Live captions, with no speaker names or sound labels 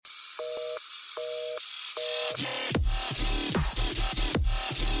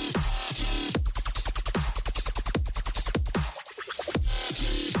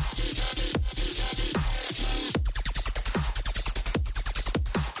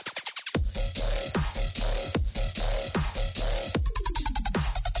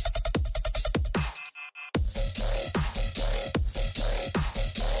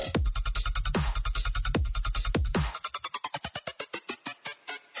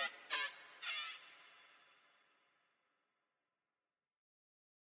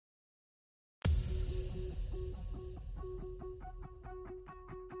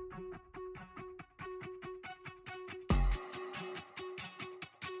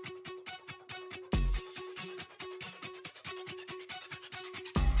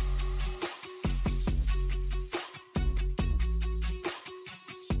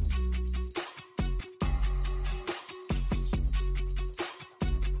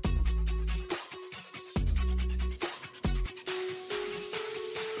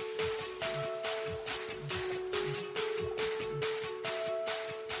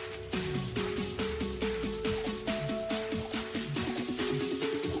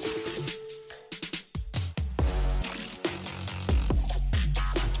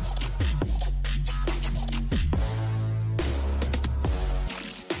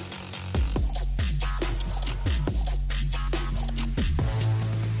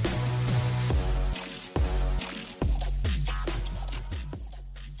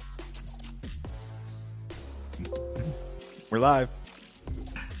We're live.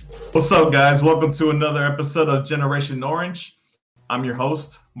 What's up, guys? Welcome to another episode of Generation Orange. I'm your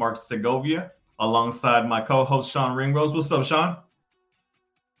host, Mark Segovia, alongside my co-host, Sean Ringrose. What's up, Sean?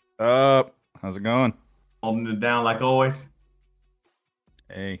 How's it going? Holding it down like always.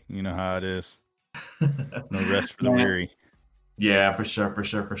 Hey, you know how it is. No rest for the weary. Yeah, for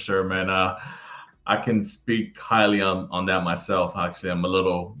sure, man. I can speak highly on that myself. Actually, I'm a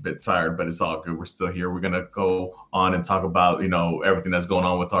little bit tired, but it's all good. We're still here. We're gonna go on and talk about everything that's going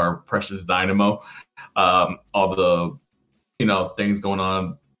on with our precious Dynamo, all the things going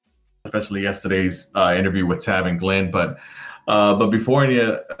on, especially yesterday's interview with Tab and Glenn. But before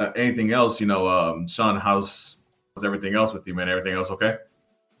anything else, Sean, how's everything else with you, man? Everything else okay?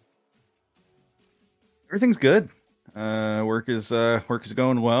 Everything's good. Work is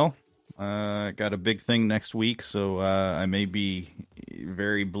going well. Got a big thing next week, so I may be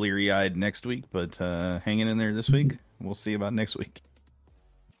very bleary-eyed next week, but hanging in there this week. We'll see about next week.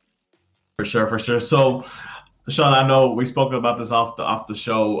 For sure. So, Sean, I know we spoke about this off the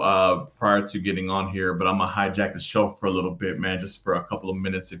show prior to getting on here, but I'm gonna hijack the show for a little bit, man, just for a couple of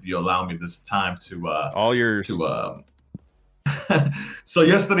minutes, if you allow me this time to all yours. So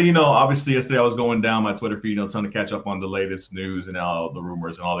yesterday, obviously yesterday I was going down my Twitter feed, trying to catch up on the latest news and all the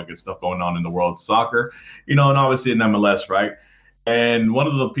rumors and all the good stuff going on in the world of soccer, and obviously in MLS, right? And one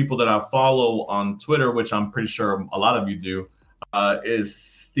of the people that I follow on Twitter, which I'm pretty sure a lot of you do, is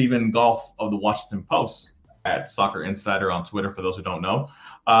Stephen Goff of the Washington Post at Soccer Insider on Twitter, for those who don't know.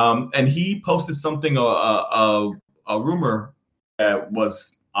 And he posted something, a rumor that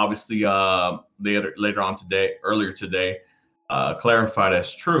was obviously earlier today, clarified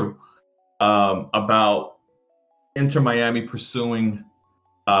as true, about Inter Miami pursuing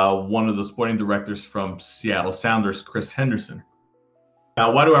one of the sporting directors from Seattle Sounders, Chris Henderson.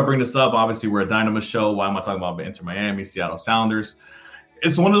 Now, why do I bring this up? Obviously, we're a Dynamo show. Why am I talking about Inter Miami, Seattle Sounders?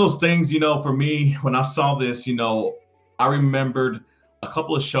 It's one of those things, for me, when I saw this, I remembered a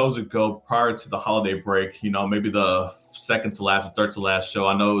couple of shows ago prior to the holiday break, maybe the second to last or third to last show.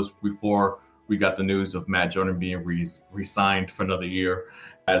 I know it was before we got the news of Matt Jordan being re-signed for another year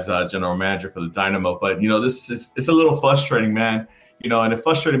as general manager for the Dynamo. But, it's a little frustrating, man. And it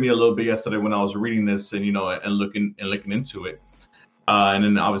frustrated me a little bit yesterday when I was reading this and, and looking into it. And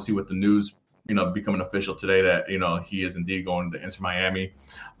then obviously with the news, becoming official today that, he is indeed going to Inter Miami.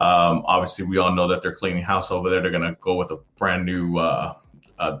 Obviously, we all know that they're cleaning house over there. They're going to go with a brand new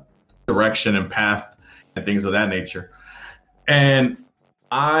direction and path and things of that nature. And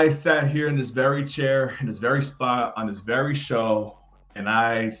I sat here in this very chair, in this very spot, on this very show, and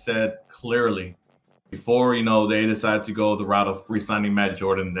I said clearly before, they decided to go the route of re-signing Matt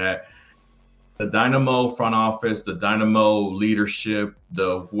Jordan, that the Dynamo front office, the Dynamo leadership,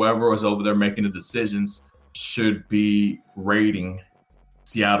 whoever was over there making the decisions should be rating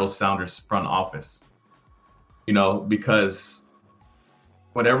Seattle Sounders front office, because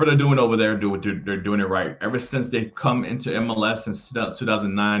whatever they're doing over there, they're doing it right. Ever since they come into MLS since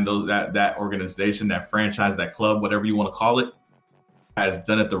 2009, that organization, that franchise, that club, whatever you want to call it, has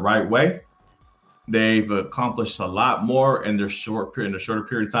done it the right way. They've accomplished a lot more in a shorter period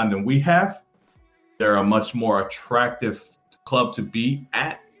of time than we have. They're a much more attractive club to be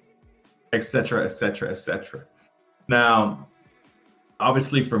at, et cetera, et cetera, et cetera. Now,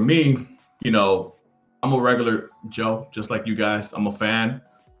 obviously for me, I'm a regular Joe, just like you guys. I'm a fan,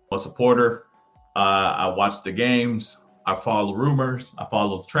 I'm a supporter. I watch the games. I follow rumors. I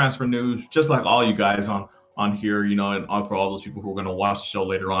follow the transfer news, just like all you guys on here, and for all those people who are going to watch the show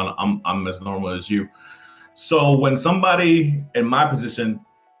later on, I'm as normal as you. So when somebody in my position,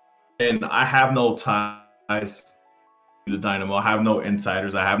 and I have no ties to the Dynamo, I have no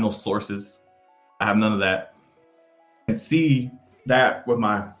insiders, I have no sources, I have none of that, and see that with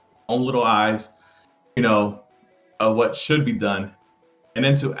my own little eyes, of what should be done, and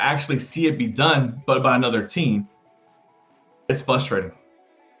then to actually see it be done, but by another team, it's frustrating.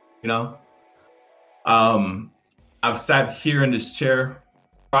 I've sat here in this chair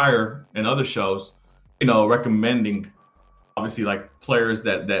prior in other shows, recommending obviously like players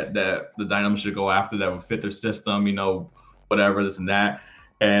that the Dynamo should go after that would fit their system, whatever, this and that.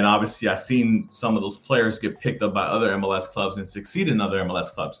 And obviously I've seen some of those players get picked up by other MLS clubs and succeed in other MLS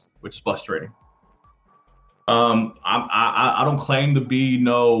clubs, which is frustrating. I don't claim to be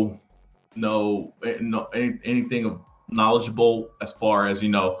anything of knowledgeable as far as,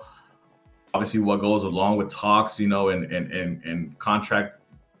 obviously what goes along with talks, and contract,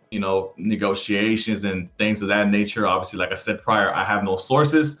 negotiations and things of that nature. Obviously, like I said prior, I have no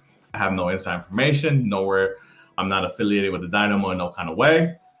sources. I have no inside information, nowhere. I'm not affiliated with the Dynamo in no kind of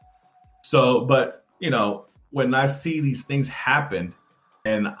way. So, but, when I see these things happen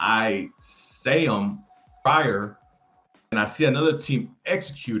and I say them prior and I see another team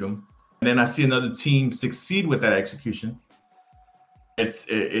execute them and then I see another team succeed with that execution, it's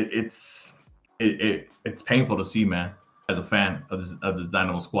painful to see, man, as a fan of this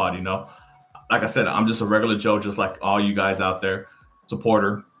Dynamo squad. Like I said, I'm just a regular Joe, just like all you guys out there,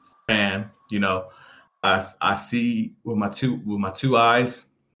 supporter, fan. I see with my two eyes,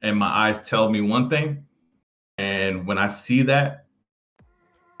 and my eyes tell me one thing, and when I see that,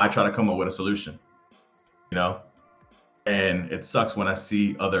 I try to come up with a solution. And it sucks when I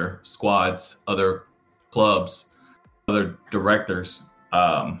see other squads, other clubs, other directors,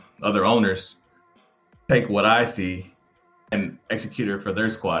 other owners take what I see and execute it for their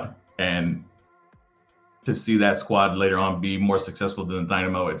squad, and to see that squad later on be more successful than the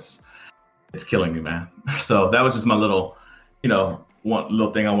Dynamo, it's killing me, man. So that was just my little, one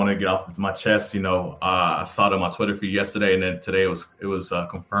little thing I want to get off my chest. I saw it on my Twitter feed yesterday, and then today it was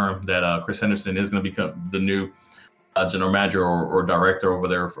confirmed that Chris Henderson is going to become the new general manager or director over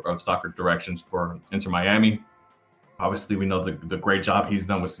there of soccer directions for Inter Miami. Obviously, we know the great job he's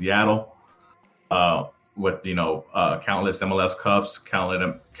done with Seattle, with countless MLS Cups,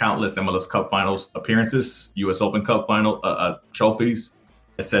 countless MLS Cup finals appearances, U.S. Open Cup final trophies,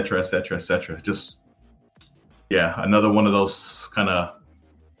 etc., etc., etc. Just another one of those kind of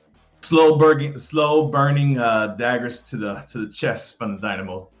slow burning daggers to the chest from the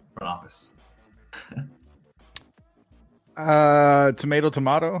Dynamo front office.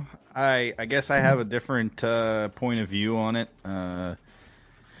 Tomato. I guess I have a different point of view on it.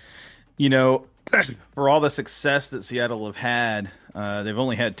 For all the success that Seattle have had, they've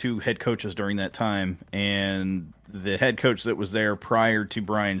only had 2 head coaches during that time, and the head coach that was there prior to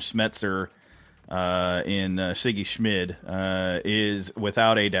Brian Schmetzer in Siggy Schmid is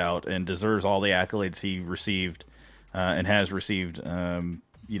without a doubt and deserves all the accolades he received and has received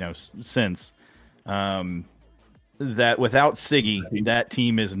since. That without Siggy, that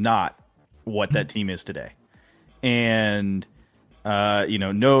team is not what that team is today. And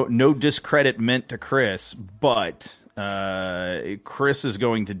no discredit meant to Chris, but Chris is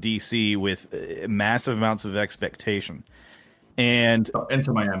going to DC with massive amounts of expectation. And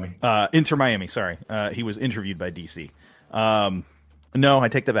Inter Miami. Sorry, he was interviewed by DC. No, I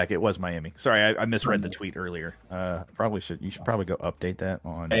take that back. It was Miami. Sorry, I misread the tweet earlier. You should probably go update that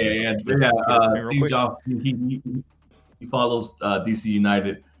on. Steve Jobs, he follows DC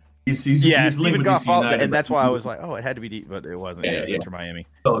United. He's Stephen Goff followed, and that's why I was like, oh, it had to be but it wasn't. It was Inter Miami.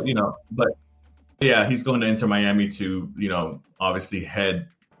 So he's going to Inter Miami to obviously head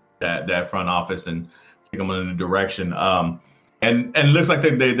that front office and take them in a new direction. And it looks like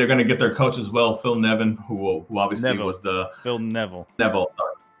they're going to get their coach as well, Phil Nevin, who obviously was the Phil Neville,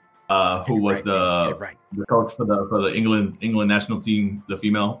 who was the coach for the England national team, the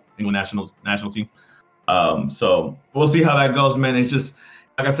female England national team. So we'll see how that goes, man. It's just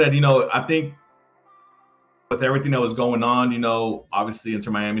like I said, I think with everything that was going on, obviously Inter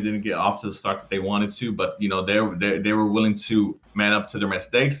Miami didn't get off to the start that they wanted to, but they were willing to man up to their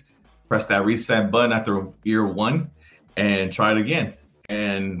mistakes, press that reset button after year 1. And try it again,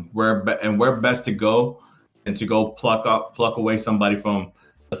 and where best to go, and to go pluck away somebody from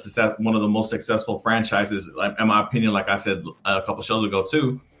one of the most successful franchises, like, in my opinion, like I said a couple shows ago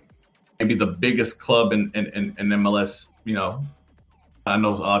too, maybe the biggest club in MLS. I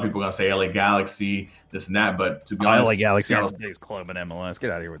know a lot of people are gonna say LA Galaxy, this and that, but to be honest, LA Galaxy is the biggest club in MLS.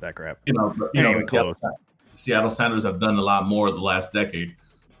 Get out of here with that crap. Seattle Sounders have done a lot more the last decade.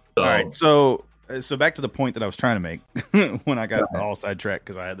 So, all right, so back to the point that I was trying to make when I got all sidetracked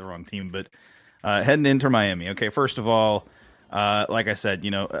because I had the wrong team. But heading into Miami, okay, first of all, like I said,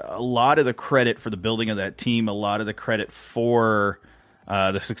 a lot of the credit for the building of that team, a lot of the credit for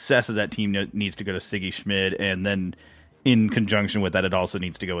the success of that team needs to go to Siggy Schmid, and then in conjunction with that, it also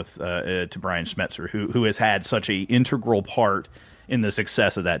needs to go with to Brian Schmetzer, who has had such an integral part in the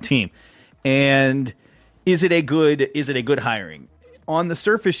success of that team. And is it a good hiring? On the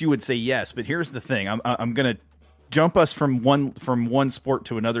surface, you would say yes, but here's the thing. I'm going to jump us from one sport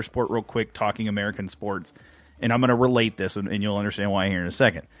to another sport real quick, talking American sports, and I'm going to relate this, and you'll understand why here in a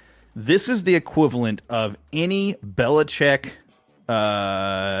second. This is the equivalent of any Belichick,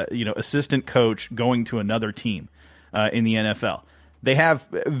 assistant coach going to another team in the NFL. They have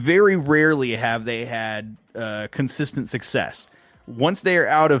very rarely have they had consistent success. Once they are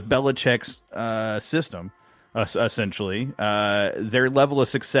out of Belichick's system, essentially, their level of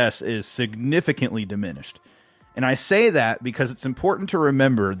success is significantly diminished. And I say that because it's important to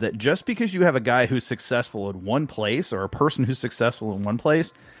remember that just because you have a guy who's successful in one place or a person who's successful in one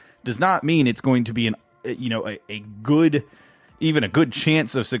place does not mean it's going to be an a good, even a good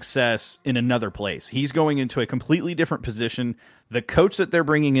chance of success in another place. He's going into a completely different position. The coach that they're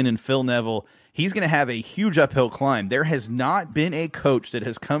bringing in Phil Neville, he's going to have a huge uphill climb. There has not been a coach that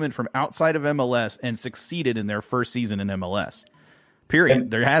has come in from outside of MLS and succeeded in their first season in MLS.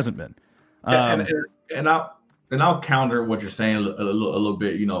 Period. There hasn't been. And I'll counter what you're saying a little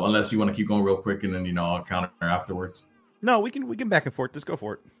bit, unless you want to keep going real quick, and then I'll counter afterwards. No, we can back and forth. Just go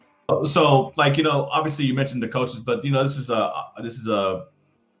for it. So, obviously you mentioned the coaches, but this is a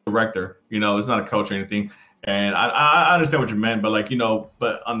director. It's not a coach or anything. And I understand what you meant, but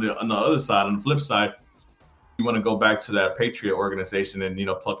but on the other side, on the flip side, you want to go back to that Patriot organization and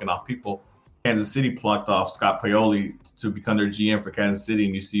plucking off people. Kansas City plucked off Scott Pioli to become their GM for Kansas City,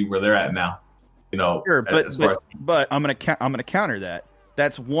 and you see where they're at now. Sure, but I'm gonna counter that.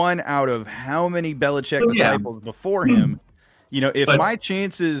 That's one out of how many Belichick disciples before him. If my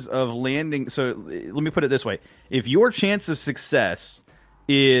chances of landing, so let me put it this way: if your chance of success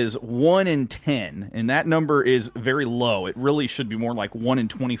is 1 in 10, and that number is very low, it really should be more like 1 in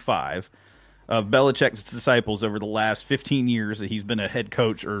 25 of Belichick's disciples over the last 15 years that he's been a head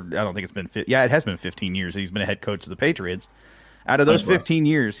coach, or I don't think it's been it has been 15 years that he's been a head coach of the Patriots. Out of those 15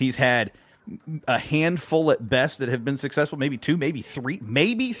 years, he's had a handful at best that have been successful, maybe 2, maybe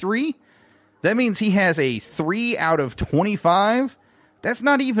 3. That means he has a 3 out of 25. That's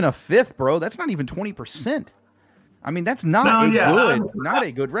not even a fifth, bro. That's not even 20%. I mean, that's not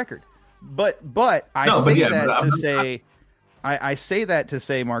a good record. But I say that to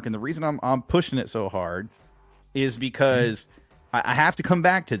say, Mark, and the reason I'm pushing it so hard is because I have to come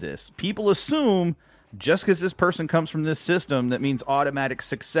back to this. People assume just because this person comes from this system, that means automatic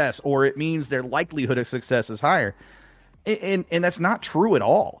success, or it means their likelihood of success is higher. And that's not true at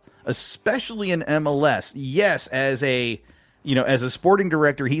all, especially in MLS. Yes, as a sporting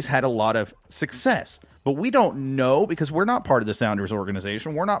director, he's had a lot of success, but we don't know because we're not part of the Sounders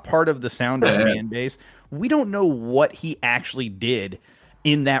organization. We're not part of the Sounders fan base. We don't know what he actually did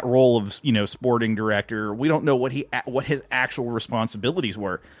in that role of, sporting director. We don't know what his actual responsibilities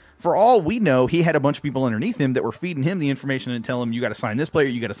were. For all we know, he had a bunch of people underneath him that were feeding him the information and telling him, you got to sign this player,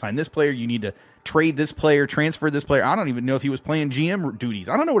 you got to sign this player, you need to trade this player, transfer this player. I don't even know if he was playing GM duties.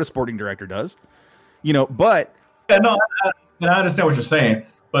 I don't know what a sporting director does, but. Yeah, no, I understand what you're saying,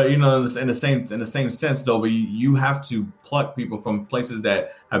 but in the same sense though, but you have to pluck people from places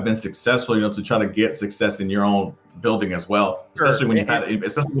that have been successful, to try to get success in your own building as well. Especially when you've had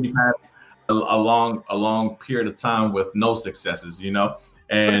a long period of time with no successes,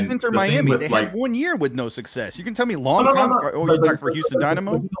 And Inter Miami, they had 1 year with no success. You can tell me long time. Oh, you're talking for Houston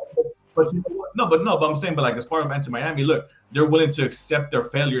Dynamo? But I'm saying, as part of Inter Miami, look, they're willing to accept their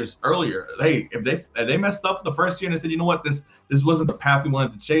failures earlier. Hey, if they messed up the first year and they said, you know what, this wasn't the path we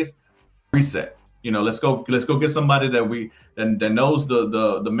wanted to chase, reset. Let's go get somebody that knows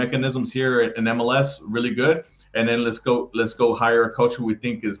the mechanisms here in MLS really good. And then let's go hire a coach who we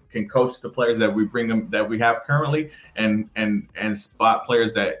think can coach the players that we have currently and spot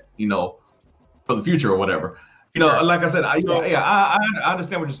players that for the future or whatever. Like I said, I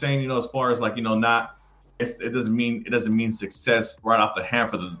understand what you're saying. As far as it doesn't mean success right off the hand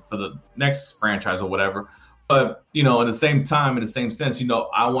for the next franchise or whatever. But in the same time, in the same sense,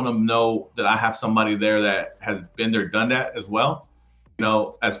 I want to know that I have somebody there that has been there, done that as well.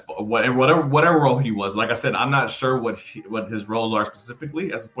 As whatever role he was. Like I said, I'm not sure what his roles are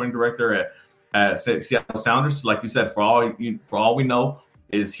specifically as a sporting director at Seattle Sounders. Like you said, for all we know,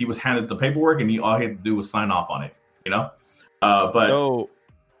 is he was handed the paperwork and all he had to do was sign off on it. But so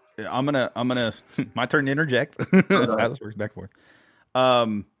I'm gonna my turn to interject. That's how this works back and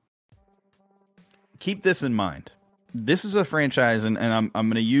forth. Keep this in mind. This is a franchise, and I'm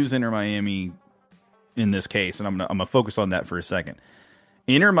gonna use Inter Miami in this case, and I'm gonna focus on that for a second.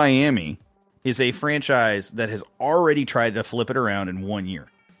 Inter Miami is a franchise that has already tried to flip it around in 1 year.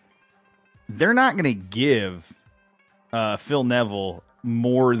 They're not going to give Phil Neville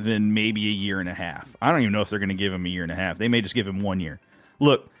more than maybe a year and a half. I don't even know if they're going to give him a year and a half. They may just give him 1 year.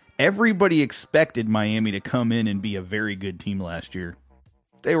 Look, everybody expected Miami to come in and be a very good team last year.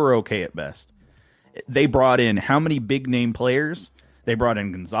 They were okay at best. They brought in how many big-name players? They brought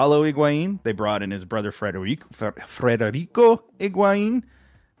in Gonzalo Higuain. They brought in his brother Federico Higuain.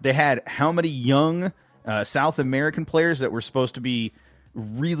 They had how many young South American players that were supposed to be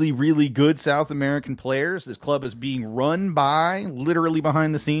really, really good South American players? This club is being run by, literally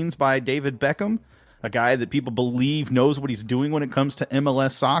behind the scenes, by David Beckham, a guy that people believe knows what he's doing when it comes to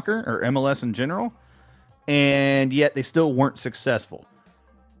MLS soccer, or MLS in general. And yet they still weren't successful.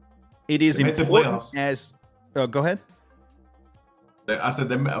 It is important as... go ahead. I said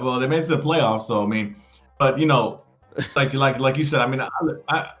they made it to the playoffs, so I mean, But like you said, I mean,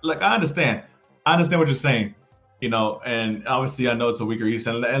 I understand. I understand what you're saying. And obviously I know it's a weaker East.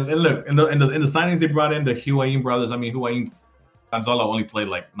 And look, in the signings they brought in, the Higuain brothers. I mean, Higuain Gonzalo only played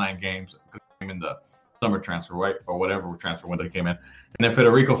like 9 games in the summer transfer, right, or whatever transfer window he came in. And then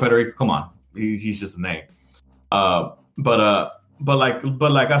Federico, come on, he's just a name. But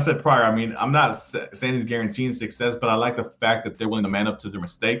like I said prior, I mean, I'm not saying he's guaranteeing success, but I like the fact that they're willing to man up to their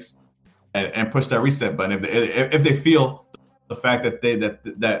mistakes and push that reset button. If they feel the fact that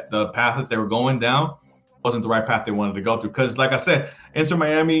that the path that they were going down wasn't the right path they wanted to go through, because like I said, Inter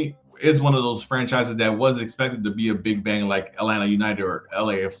Miami is one of those franchises that was expected to be a big bang, like Atlanta United or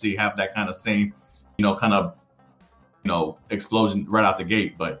LAFC, have that kind of same, explosion right out the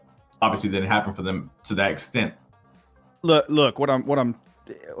gate. But obviously, it didn't happen for them to that extent. Look, what I'm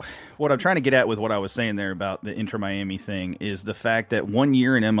trying to get at with what I was saying there about the Inter Miami thing is the fact that 1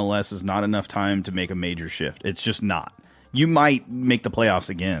 year in MLS is not enough time to make a major shift. It's just not. You might make the playoffs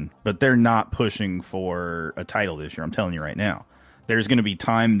again, but they're not pushing for a title this year. I'm telling you right now. There's going to be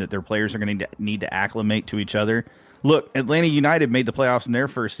time that their players are going to need to acclimate to each other. Look, Atlanta United made the playoffs in their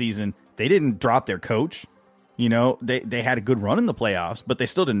first season. They didn't drop their coach. They had a good run in the playoffs, but they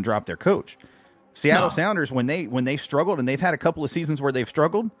still didn't drop their coach. Seattle Sounders, when they struggled, and they've had a couple of seasons where they've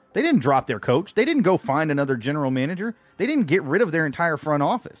struggled, they didn't drop their coach. They didn't go find another general manager. They didn't get rid of their entire front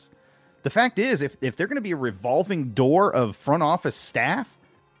office. The fact is, if they're going to be a revolving door of front office staff,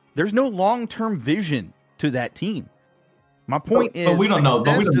 there's no long-term vision to that team. My point is, we don't know.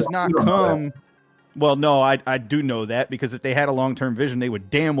 Success does not come. Well, no, I do know that, because if they had a long-term vision, they would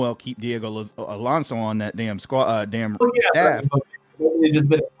damn well keep Diego Alonso on that damn squad, staff. They just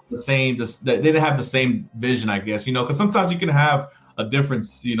didn't have the same. They didn't have the same vision, I guess. Because sometimes you can have a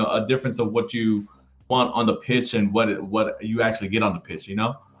difference. A difference of what you want on the pitch and what you actually get on the pitch.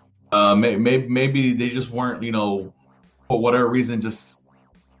 Maybe they just weren't. For whatever reason, just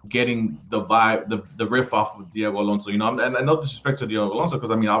getting the vibe, the riff off of Diego Alonso, and no disrespect to Diego Alonso,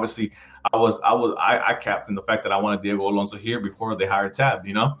 because I mean, obviously, I captained the fact that I wanted Diego Alonso here before they hired Tab,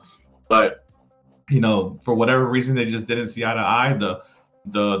 but for whatever reason, they just didn't see eye to eye,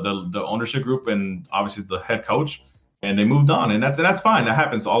 the ownership group and obviously the head coach, and they moved on, and that's fine. That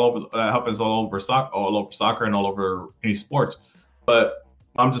happens all over. All over soccer and all over any sports. But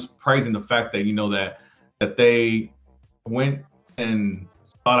I'm just praising the fact that that they went and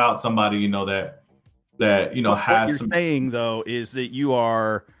sought out somebody that has. What you're saying though is that you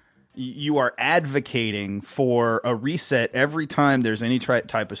are advocating for a reset every time there's any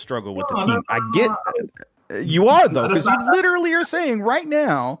type of struggle with the team. I get you are though, because you literally are saying right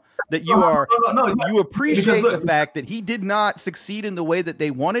now that you appreciate the fact that he did not succeed in the way that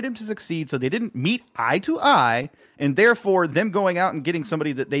they wanted him to succeed, so they didn't meet eye to eye, and therefore them going out and getting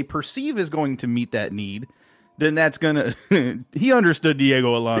somebody that they perceive is going to meet that need. Then that's gonna. He understood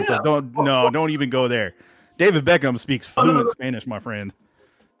Diego Alonso. Yeah. Don't even go there. David Beckham speaks fluent Spanish, my friend.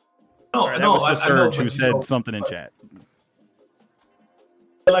 That was just Serge who said something in chat.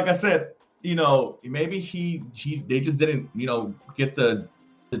 Like I said, maybe they just didn't, get the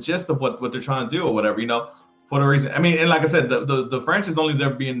gist of what they're trying to do or whatever, for the reason. I mean, and like I said, the franchise only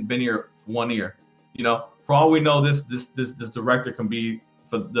there been here 1 year. For all we know, this director can be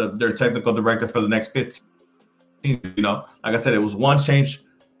their technical director for the next 15. Like I said, it was one change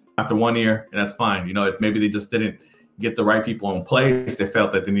after 1 year, and that's fine. Maybe they just didn't get the right people in place. They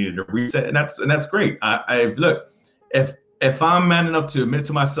felt that they needed a reset, and that's great. Look, if I'm man enough to admit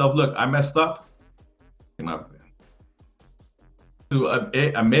to myself, look, I messed up. To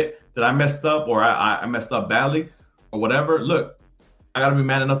admit that I messed up, or I messed up badly, or whatever. Look, I got to be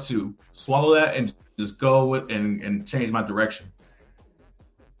man enough to swallow that and just go with and change my direction.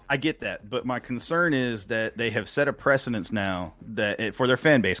 I get that, but my concern is that they have set a precedence now that for their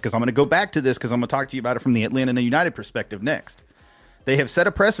fan base, because I'm going to go back to this because I'm going to talk to you about it from the Atlanta United perspective next. They have set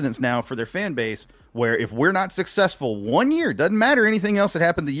a precedence now for their fan base where if we're not successful 1 year, doesn't matter anything else that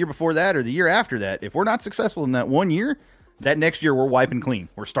happened the year before that or the year after that, if we're not successful in that 1 year, that next year we're wiping clean.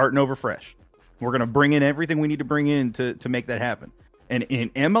 We're starting over fresh. We're going to bring in everything we need to bring in to make that happen. And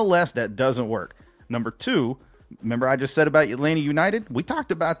in MLS, that doesn't work. Number two, remember I just said about Atlanta United? We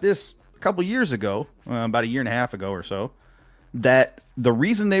talked about this a couple years ago, about a year and a half ago or so, that the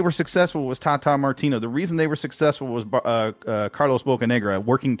reason they were successful was Tata Martino. The reason they were successful was Carlos Bocanegra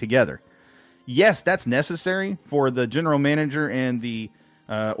working together. Yes, that's necessary for the general manager and the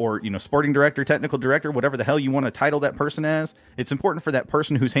sporting director, technical director, whatever the hell you want to title that person as. It's important for that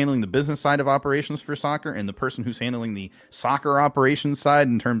person who's handling the business side of operations for soccer and the person who's handling the soccer operations side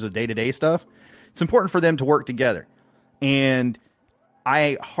in terms of day-to-day stuff. It's important for them to work together. And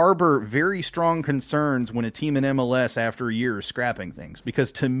I harbor very strong concerns when a team in MLS after a year is scrapping things,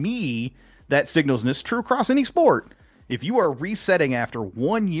 because to me, that signals, and it's true across any sport, if you are resetting after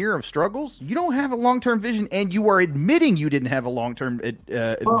 1 year of struggles, you don't have a long-term vision, and you are admitting you didn't have a long-term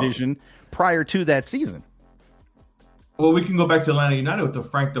vision prior to that season. Well, we can go back to Atlanta United with the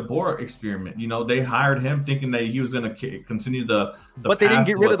Frank De Boer experiment. You know, they hired him thinking that he was going to continue the but they didn't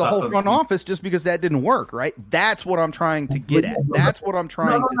get rid of the whole front office just because that didn't work, right? That's what I'm trying to get at. That's what I'm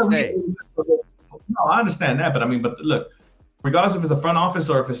trying to say. No, I understand that, but I mean, but look, regardless if it's the front office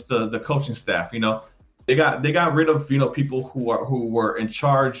or if it's the coaching staff, you know, they got rid of, you know, people who were in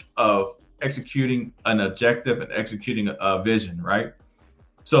charge of executing an objective and executing a vision, right?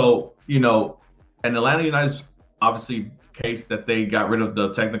 So, you know, and Atlanta United's obviously case that they got rid of the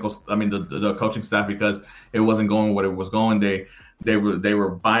the coaching staff because it wasn't going what it was going. They were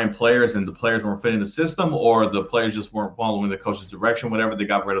buying players and the players weren't fitting the system, or the players just weren't following the coach's direction. Whatever, they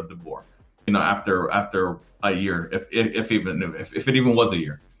got rid of De Boer. You know, after a year, if it even was a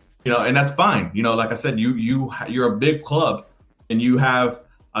year, you know, and that's fine. You know, like I said, you're a big club and you have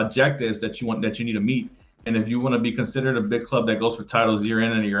objectives that you need to meet. And if you want to be considered a big club that goes for titles year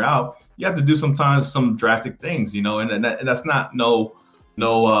in and year out, you have to do sometimes some drastic things, you know, and that's not no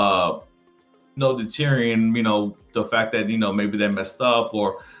deterring, you know, the fact that, you know, maybe they messed up,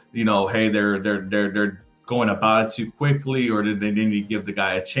 or, you know, hey, they're going about it too quickly, or they didn't give the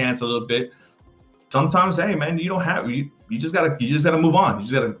guy a chance a little bit. Sometimes, hey man, you just gotta move on. You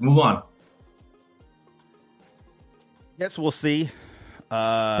just gotta move on. Guess we'll see.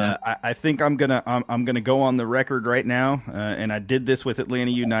 I think I'm gonna go on the record right now, and I did this with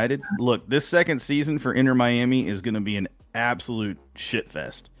Atlanta United. Look, this second season for Inter Miami is gonna be an absolute shit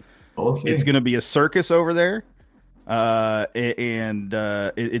fest. It's gonna be a circus over there, and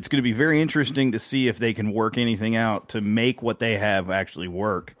it's gonna be very interesting to see if they can work anything out to make what they have actually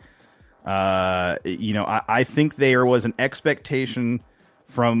work. You know, I think there was an expectation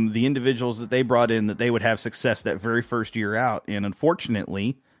from the individuals that they brought in that they would have success that very first year out. And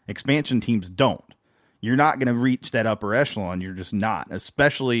unfortunately, expansion teams don't. You're not going to reach that upper echelon. You're just not,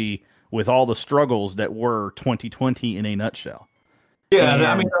 especially with all the struggles that were 2020 in a nutshell. Yeah, and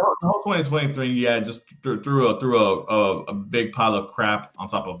I mean, the whole 2023, yeah, just threw a big pile of crap on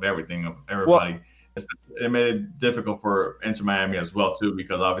top of everything, of everybody. Well, it made it difficult for Inter Miami as well, too,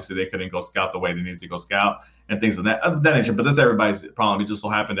 because obviously they couldn't go scout the way they needed to go scout and things of that nature. But that's everybody's problem. It just so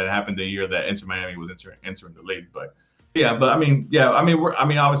happened that it happened the year that Inter Miami was entering the league. But yeah,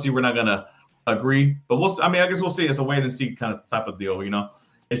 obviously we're not gonna agree, but I guess we'll see. It's a wait and see kind of type of deal, you know.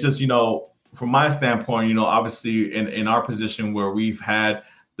 It's just, you know, from my standpoint, you know, obviously in our position where we've had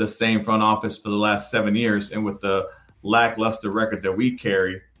the same front office for the last 7 years, and with the lackluster record that we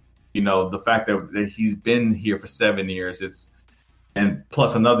carry, you know, the fact that he's been here for 7 years, and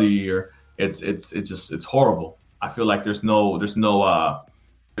plus another year, it's horrible. I feel like there's no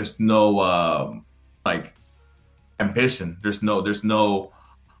like ambition. There's no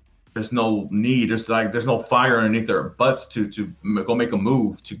need. There's no fire underneath their butts to go make a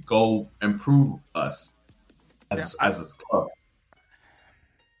move to go improve us as a club.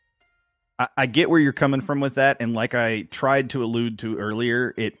 I get where you're coming from with that, and like I tried to allude to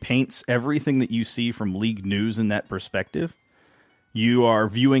earlier, it paints everything that you see from league news in that perspective. You are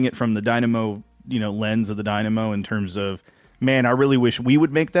viewing it from the Dynamo, you know, lens of the Dynamo in terms of, man, I really wish we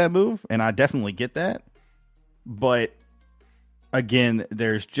would make that move, and I definitely get that. But again,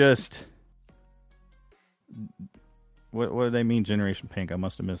 there's just what do they mean, Generation Pink? I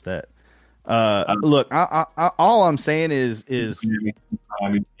must have missed that. Look, I all I'm saying is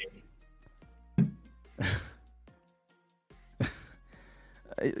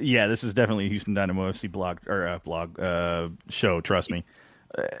yeah, this is definitely a Houston Dynamo FC blog show. Trust me.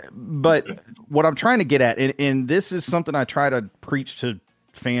 But what I'm trying to get at, and this is something I try to preach to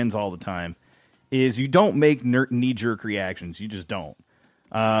fans all the time, is you don't make knee-jerk reactions. You just don't.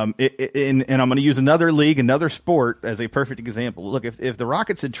 And I'm going to use another league, another sport as a perfect example. Look, if the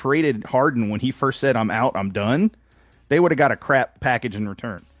Rockets had traded Harden when he first said, "I'm out, I'm done," they would have got a crap package in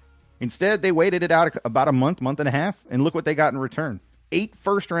return. Instead, they waited it out about a month and a half, and look what they got in return. 8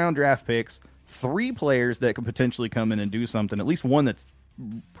 first-round draft picks, 3 players that could potentially come in and do something, at least one that's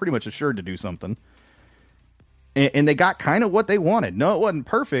pretty much assured to do something. And they got kind of what they wanted. No, it wasn't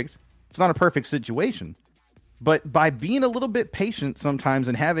perfect. It's not a perfect situation. But by being a little bit patient sometimes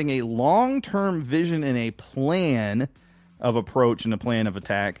and having a long-term vision and a plan of approach and a plan of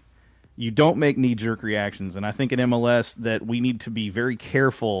attack, you don't make knee-jerk reactions. And I think in MLS that we need to be very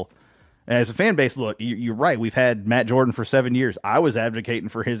careful. As a fan base, look, you're right. We've had Matt Jordan for 7 years. I was advocating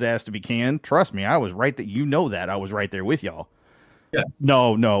for his ass to be canned. Trust me, I was right. That, you know, that I was right there with y'all. Yeah.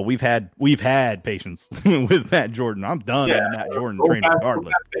 No, we've had patience with Matt Jordan. I'm done on the Matt Jordan train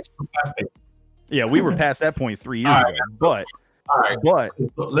regardless. Yeah, we were past that point 3 years ago. But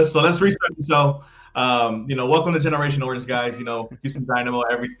let's restart the show. Welcome to Generation Orange, guys. Houston Dynamo,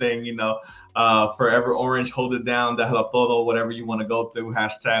 everything. Forever Orange, hold it down, déjalo todo, whatever you want to go through,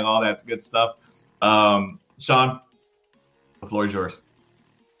 hashtag, all that good stuff. Sean, the floor is yours.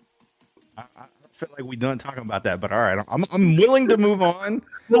 I feel like we done talking about that, but all right, I'm willing to move on.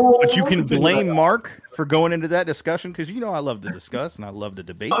 But you can blame Mark for going into that discussion because I love to discuss and I love to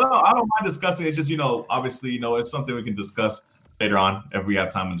debate. No, I don't mind discussing. It's just obviously it's something we can discuss later on if we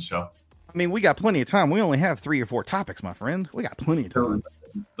have time in the show. I mean, we got plenty of time. We only have 3 or 4 topics, my friend. We got plenty of time.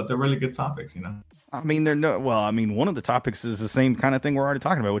 But they're really good topics, I mean, one of the topics is the same kind of thing we're already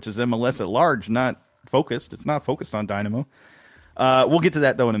talking about, which is MLS at large, not focused. It's not focused on Dynamo. We'll get to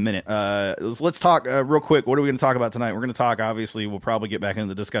that, though, in a minute. Let's talk real quick. What are we going to talk about tonight? We're going to talk, obviously, we'll probably get back into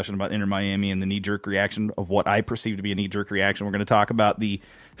the discussion about Inter Miami and the knee-jerk reaction of what I perceive to be a knee-jerk reaction. We're going to talk about the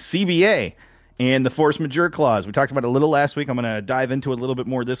CBA and the force majeure clause. We talked about it a little last week. I'm going to dive into it a little bit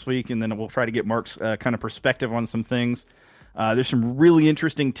more this week, and then we'll try to get Mark's kind of perspective on some things. There's some really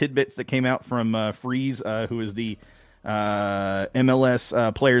interesting tidbits that came out from Freeze, who is the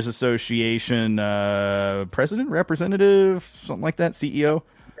MLS Players Association president, representative, something like that, CEO,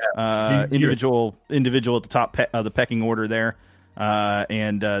 individual at the top of the pecking order there.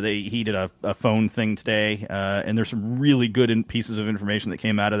 He did a phone thing today, and there's some really good pieces of information that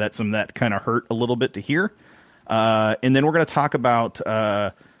came out of that. Some that kind of hurt a little bit to hear. And then we're going to talk about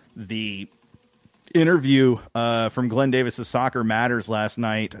the interview from Glenn Davis's Soccer Matters last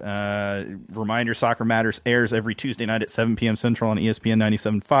night. Reminder, Soccer Matters airs every Tuesday night at 7 p.m. Central on ESPN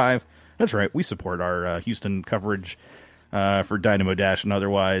 97.5. That's right. We support our Houston coverage for Dynamo Dash and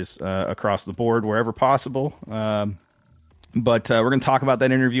otherwise across the board wherever possible. But we're going to talk about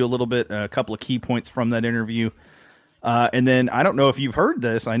that interview a little bit, a couple of key points from that interview. And then I don't know if you've heard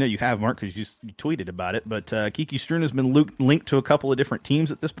this. I know you have, Mark, because you tweeted about it. But Kiki Strun has been linked to a couple of different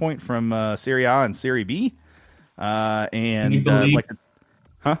teams at this point from Serie A and Serie B. Can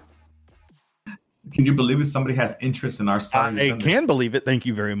you believe it? Somebody has interest in our side? I can believe it. Thank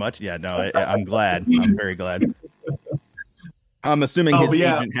you very much. Yeah, no, I'm glad. I'm very glad. I'm assuming his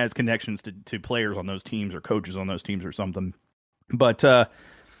agent has connections to players on those teams or coaches on those teams or something. But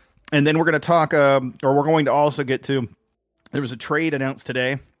and then we're going to talk, or we're going to also get to, there was a trade announced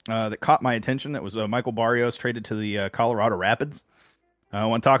today that caught my attention. That was Michael Barrios traded to the Colorado Rapids. I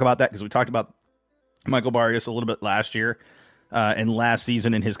want to talk about that because we talked about Michael Barrios a little bit last year and last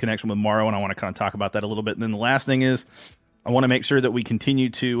season and his connection with Morrow, and I want to kind of talk about that a little bit. And then the last thing is I want to make sure that we continue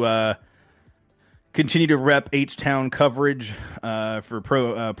to rep H-Town coverage for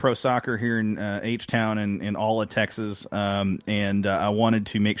pro soccer here in H-Town and all of Texas. And I wanted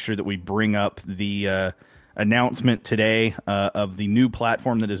to make sure that we bring up the announcement today of the new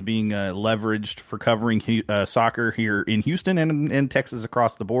platform that is being leveraged for covering soccer here in Houston and Texas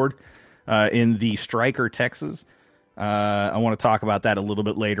across the board in the Striker Texas. I want to talk about that a little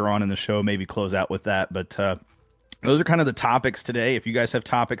bit later on in the show, maybe close out with that. But those are kind of the topics today. If you guys have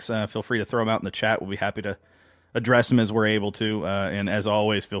topics, feel free to throw them out in the chat. We'll be happy to address them as we're able to. And as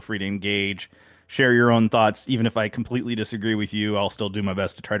always, feel free to engage, share your own thoughts. Even if I completely disagree with you, I'll still do my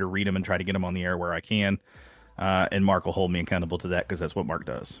best to try to read them and try to get them on the air where I can. And Mark will hold me accountable to that because that's what Mark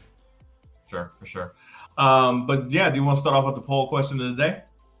does. Sure, for sure. But yeah, do you want to start off with the poll question of the day?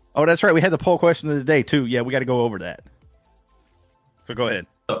 Oh, that's right. We had the poll question of the day too. Yeah, we got to go over that. So go ahead.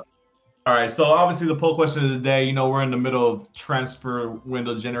 All right, so obviously the poll question of the day, we're in the middle of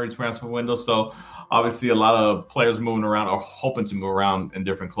January transfer window. So obviously a lot of players moving around or hoping to move around in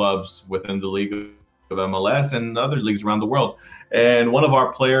different clubs within the league of MLS and other leagues around the world. And one of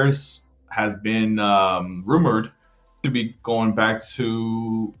our players has been rumored to be going back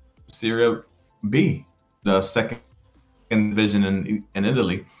to Serie B, the second division in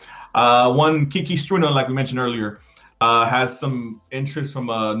Italy. One, Kiki Struna, like we mentioned earlier, has some interest from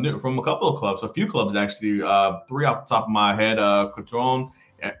a couple of clubs, a few clubs actually. 3 off the top of my head: Cotrone,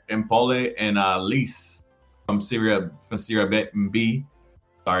 Empoli, and Lis from Serie B.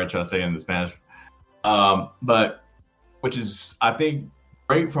 Sorry, I try to say it in Spanish. But which is, I think,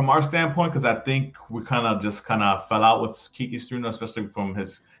 great from our standpoint because I think we kind of fell out with Kiki Struna, especially from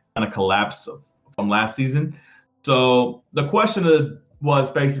his kind of collapse from last season. So the question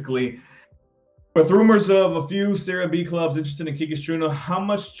was basically, with rumors of a few Serie B clubs interested in Kiki Struna, how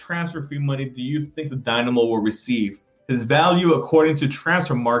much transfer fee money do you think the Dynamo will receive? His value, according to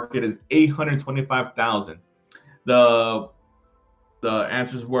Transfer Market, is $825,000. The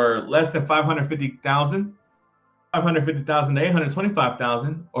answers were less than $550,000, 550,000 to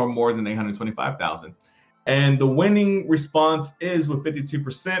 825,000, or more than 825,000. And the winning response is with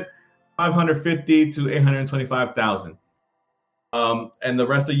 52%, 550 to 825,000. And the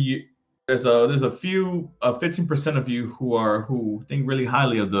rest of you, there's a few 15% of you who think really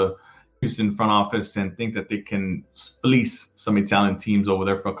highly of the Houston front office and think that they can fleece some Italian teams over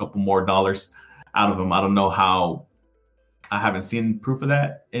there for a couple more dollars out of them. I don't know how. I haven't seen proof of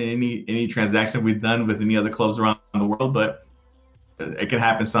that in any transaction we've done with any other clubs around the world, but it can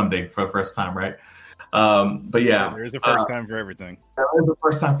happen someday for the first time, right? But yeah, there's a first time for everything. There's a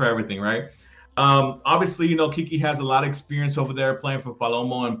first time for everything, right? Obviously, Kiki has a lot of experience over there playing for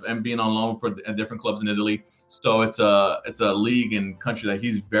Palermo and being on loan for different clubs in Italy. So it's a league and country that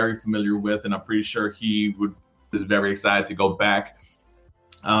he's very familiar with, and I'm pretty sure is very excited to go back.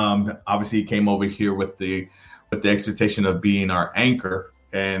 Obviously, he came over here with the expectation of being our anchor,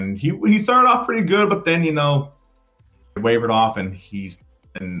 and he started off pretty good, but then wavered off, and he's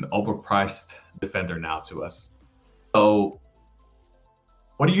an overpriced defender now to us. So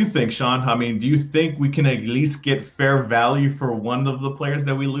what do you think, Sean? I mean, do you think we can at least get fair value for one of the players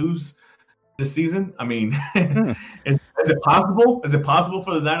that we lose this season? I mean, is it possible? Is it possible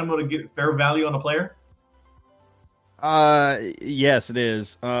for the Dynamo to get fair value on a player? Yes, it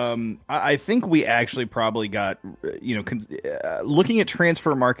is. I think we actually probably got, looking at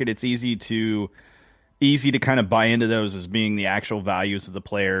transfer market, it's easy to kind of buy into those as being the actual values of the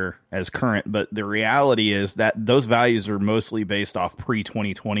player as current. But the reality is that those values are mostly based off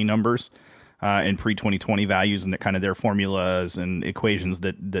pre-2020 numbers, and pre-2020 values, and kind of their formulas and equations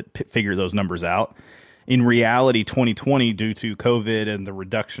that figure those numbers out. In reality, 2020, due to COVID and the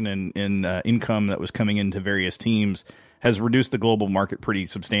reduction in income that was coming into various teams, has reduced the global market pretty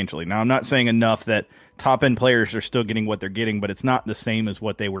substantially. Now, I'm not saying enough that top-end players are still getting what they're getting, but it's not the same as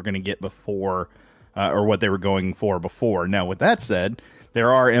what they were going to get before, or what they were going for before. Now, with that said,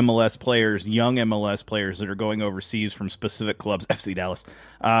 there are MLS players, young MLS players, that are going overseas from specific clubs, FC Dallas,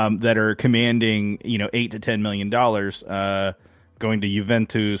 that are commanding, $8 to $10 million, going to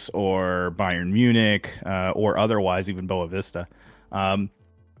Juventus or Bayern Munich, or otherwise even Boa Vista.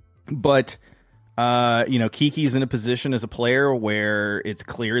 But Kiki's in a position as a player where it's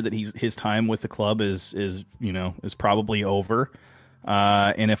clear that his time with the club is probably over.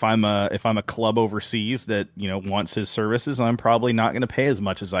 And if I'm a club overseas that wants his services, I'm probably not going to pay as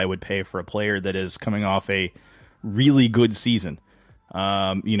much as I would pay for a player that is coming off a really good season.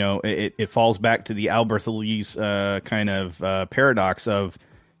 It falls back to the Albert Elise kind of paradox of,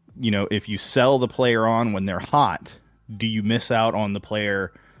 if you sell the player on when they're hot, do you miss out on the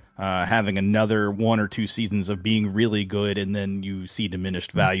player having another 1 or 2 seasons of being really good, and then you see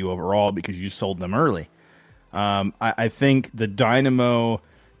diminished value overall because you sold them early? I think the Dynamo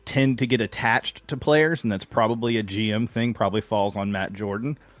tend to get attached to players, and that's probably a GM thing, probably falls on Matt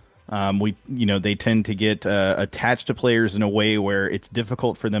Jordan. They tend to get attached to players in a way where it's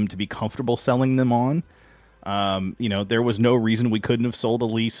difficult for them to be comfortable selling them on. There was no reason we couldn't have sold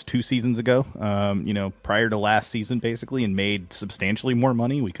Elise 2 seasons ago, prior to last season, basically, and made substantially more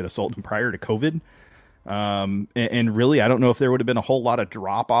money. We could have sold him prior to COVID. And really, I don't know if there would have been a whole lot of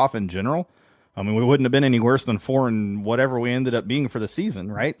drop off in general. I mean, we wouldn't have been any worse than 4 and whatever we ended up being for the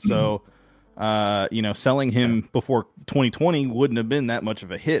season, right? So, selling him before 2020 wouldn't have been that much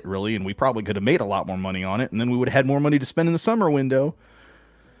of a hit, really, and we probably could have made a lot more money on it, and then we would have had more money to spend in the summer window.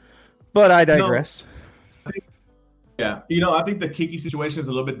 But I digress. I think the Kiki situation is a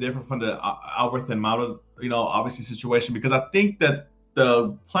little bit different from the Albert and Mauro, obviously situation, because I think that the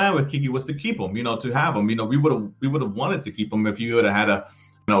plan with Kiki was to keep him, to have him. We would have wanted to keep him if you would have had a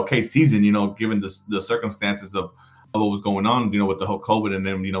okay season, given the circumstances of what was going on, with the whole COVID, and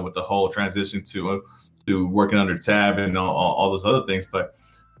then with the whole transition to working under tab and all those other things. But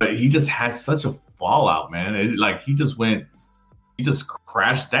he just has such a fallout, man. He just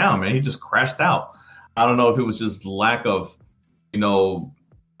crashed down, man. He just crashed out. I don't know if it was just lack of, I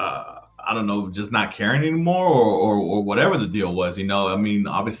don't know, just not caring anymore, or whatever the deal was. I mean,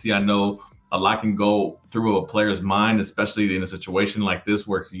 obviously, I know a lot can go through a player's mind, especially in a situation like this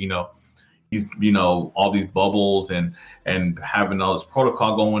where he's all these bubbles and having all this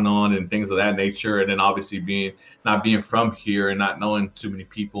protocol going on and things of that nature, and then obviously not being from here and not knowing too many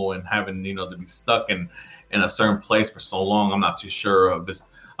people and having to be stuck in a certain place for so long. I'm not too sure of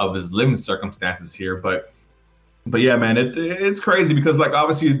his living circumstances here, but yeah, man, it's crazy because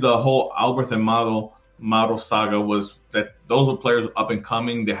obviously the whole Albert and Mauro saga was that those were players up and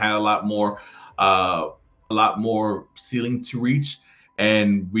coming. They had a lot more ceiling to reach,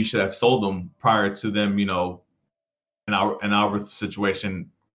 and we should have sold them prior to them, in our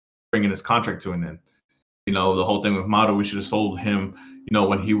situation bringing his contract to an end. The whole thing with Mato, we should have sold him,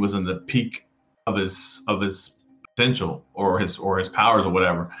 when he was in the peak of his potential or his powers or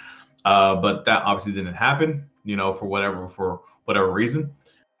whatever. But that obviously didn't happen, for whatever reason.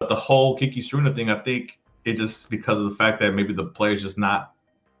 But the whole Kiki Struna thing, I think it just because of the fact that maybe the player's just not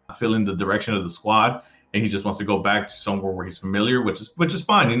feeling the direction of the squad, and he just wants to go back to somewhere where he's familiar, which is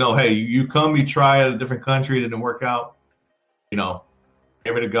fine. Hey, you come, you try at a different country, it didn't work out,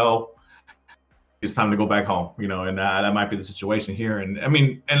 give it a go. It's time to go back home, and that might be the situation here. And I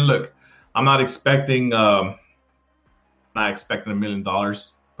mean, and look, I'm not expecting $1 million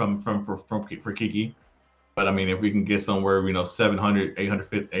for Kiki, but I mean, if we can get somewhere, 700,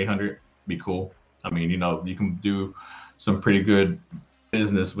 800, be cool. I mean, you can do some pretty good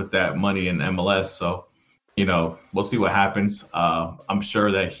business with that money in MLS. So, we'll see what happens. I'm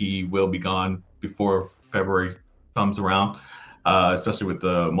sure that he will be gone before February comes around, especially with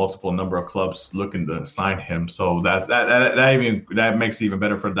the multiple number of clubs looking to sign him. So that makes it even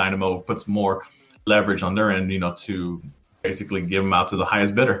better for Dynamo, puts more leverage on their end, to basically give him out to the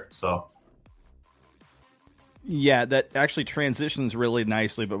highest bidder. So. Yeah, that actually transitions really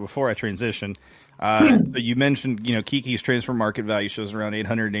nicely. But before I transition, so you mentioned, Kiki's transfer market value shows around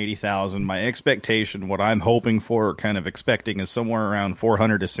 880,000. My expectation, what I'm hoping for, kind of expecting, is somewhere around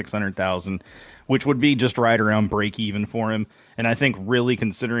 400 to 600,000, which would be just right around break even for him. And I think, really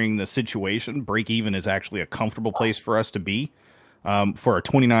considering the situation, break even is actually a comfortable place for us to be. For a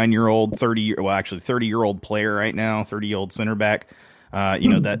 29-year-old, 30-year-old player right now, 30-year-old center back.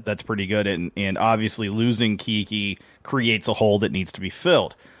 That's pretty good. And obviously losing Kiki creates a hole that needs to be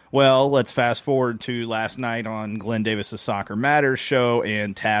filled. Well, let's fast forward to last night on Glenn Davis's Soccer Matters show,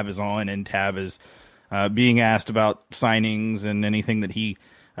 and Tab is on, and Tab is being asked about signings and anything that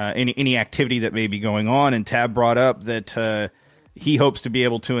any activity that may be going on. And Tab brought up that he hopes to be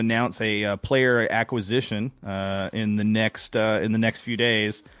able to announce a player acquisition in the next few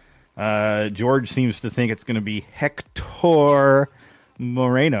days. George seems to think it's going to be Hector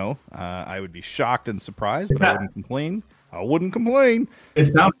Moreno. I would be shocked and surprised, but I wouldn't complain. It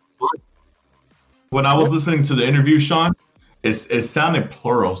sounded, when I was listening to the interview, Sean, it sounded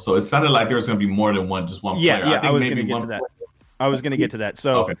plural, so it sounded like there was going to be more than just one player. Yeah, I was going to get to that. I was going to get to that.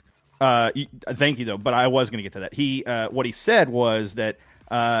 So, okay. Thank you though, but I was going to get to that. What he said was that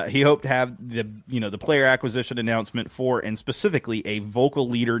he hoped to have the player acquisition announcement for, and specifically a vocal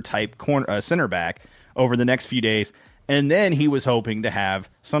leader type center back over the next few days. And then he was hoping to have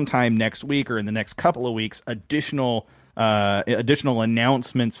sometime next week or in the next couple of weeks additional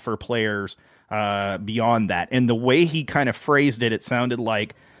announcements for players beyond that. And the way he kind of phrased it, it sounded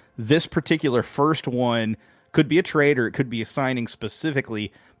like this particular first one could be a trade or it could be a signing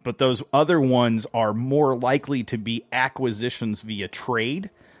specifically, but those other ones are more likely to be acquisitions via trade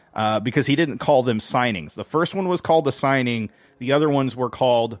because he didn't call them signings. The first one was called a signing. The other ones were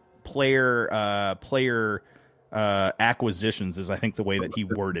called player acquisitions, is I think the way that he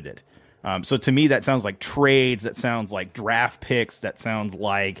worded it. So to me, that sounds like trades. That sounds like draft picks. That sounds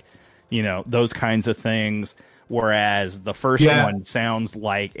like, those kinds of things. Whereas the first one sounds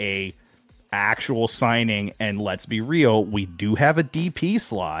like a actual signing. And let's be real, we do have a DP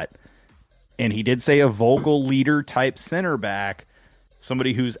slot. And he did say a vocal leader type center back,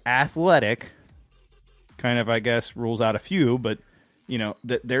 somebody who's athletic, kind of, I guess, rules out a few, but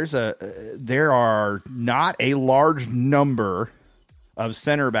there are not a large number of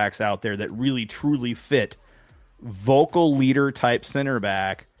center backs out there that really truly fit vocal leader type center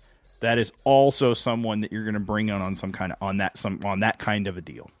back. That is also someone that you're going to bring on that kind of a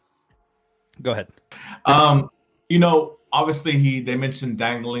deal. Go ahead. Obviously they mentioned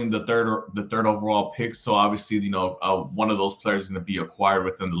dangling the third overall pick. So obviously, one of those players is going to be acquired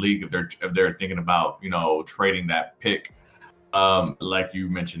within the league if they're thinking about, trading that pick. Like you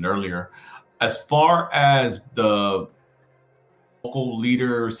mentioned earlier, as far as the local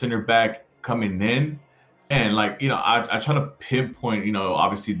leader center back coming in, and I try to pinpoint,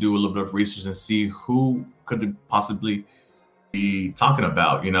 obviously do a little bit of research and see who could they possibly be talking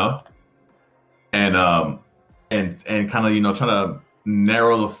about, and kind of, try to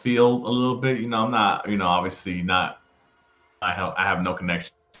narrow the field a little bit. I'm not, obviously not, I have no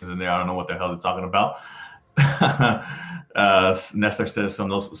connections in there. I don't know what the hell they're talking about. Nestor says so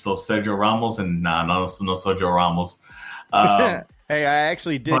Sergio Ramos, and no Sergio Ramos. Hey, I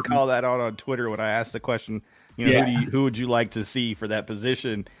actually did call that out on Twitter when I asked the question, who would you like to see for that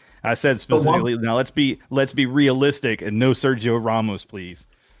position? I said specifically, now let's be realistic and no Sergio Ramos, please.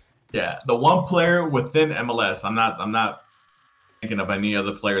 Yeah, the one player within MLS, I'm not thinking of any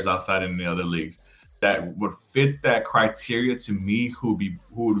other players outside in the other leagues that would fit that criteria to me, who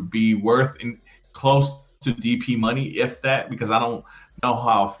would be worth close to DP money, if that, because I don't know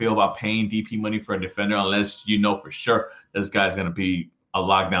how I feel about paying DP money for a defender unless you know for sure this guy's going to be a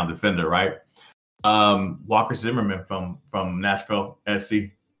lockdown defender, right? Walker Zimmerman from Nashville SC.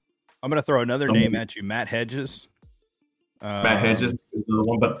 I'm going to throw another name at you, Matt Hedges. Matt Hedges is the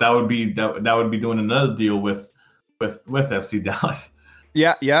one, but that would be doing another deal with FC Dallas.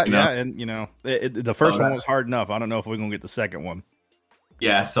 Yeah, and the first one was hard enough. I don't know if we're gonna get the second one.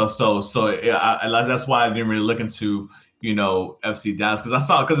 Yeah, so that's why I didn't really look into FC Dallas,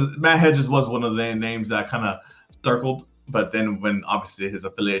 because Matt Hedges was one of the names that I kind of circled, but then when obviously his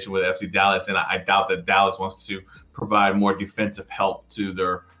affiliation with FC Dallas, and I doubt that Dallas wants to provide more defensive help to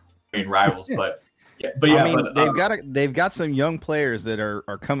their main rivals, but. They've got some young players that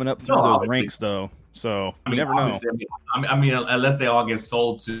are coming up through those ranks, though. So you never know. I mean, unless they all get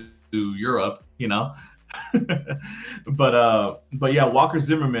sold to Europe, but yeah, Walker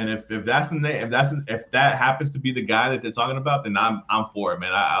Zimmerman. If that's the name, if that happens to be the guy that they're talking about, then I'm for it,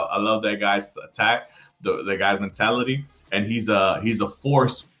 man. I love that guy's attack, the guy's mentality, and he's a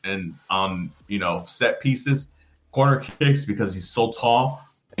force on set pieces, corner kicks, because he's so tall.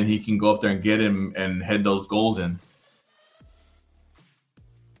 And he can go up there and get him and head those goals in.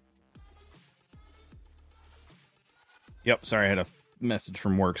 Yep. Sorry, I had a message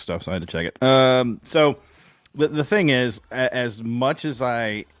from work stuff, so I had to check it. So the thing is, as much as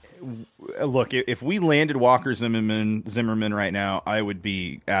I look, if we landed Walker Zimmerman right now, I would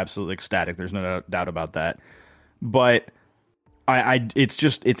be absolutely ecstatic. There's no doubt about that. But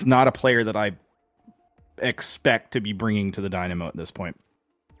it's not a player that I expect to be bringing to the Dynamo at this point.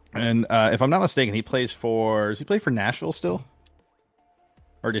 And if I'm not mistaken, does he play for Nashville still?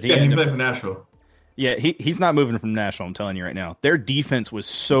 Or did he? Yeah, he played for Nashville. Yeah, he's not moving from Nashville, I'm telling you right now. Their defense was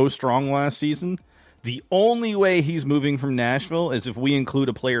so strong last season. The only way he's moving from Nashville is if we include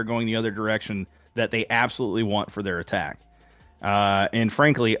a player going the other direction that they absolutely want for their attack. And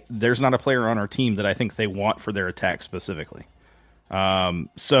frankly, there's not a player on our team that I think they want for their attack specifically.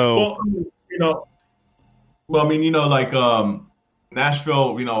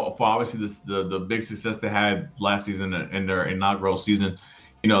 Nashville, for obviously the big success they had last season in their inaugural season,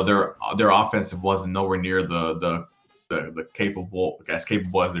 their offensive wasn't nowhere near the capable as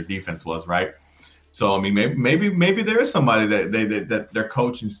their defense was, right? So I mean, maybe there is somebody that their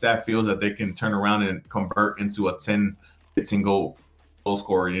coach and staff feels that they can turn around and convert into a 10, 15 goal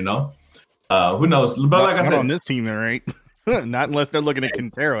scorer. Who knows? But like I said, on this team, all right, not unless they're looking at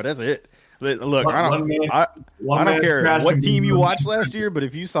Quintero. That's it. Look, I don't care what team you watched last year, but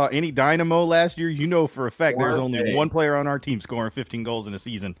if you saw any Dynamo last year, you know for a fact there's only one player on our team scoring 15 goals in a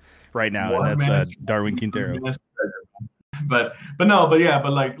season right now, and that's Darwin Quintero. Look, like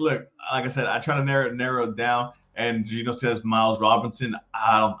I said, I try to narrow it down, and says Miles Robinson.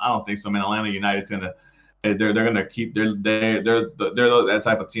 I don't think so, man. Atlanta United's they're gonna keep they're that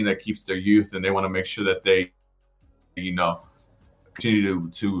type of team that keeps their youth, and they want to make sure that they continue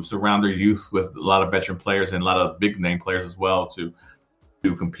to surround their youth with a lot of veteran players and a lot of big name players as well to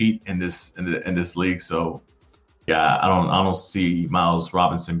compete in this league. So yeah, I don't see Miles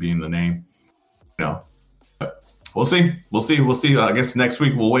Robinson being the name. But we'll see. I guess next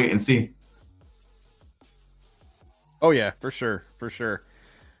week we'll wait and see. Oh yeah, for sure.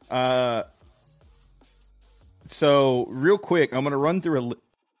 So real quick, I'm going to run through a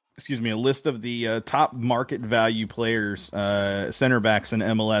list of the top market value players, center backs in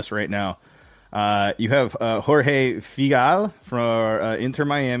MLS right now. You have Jorge Figal for Inter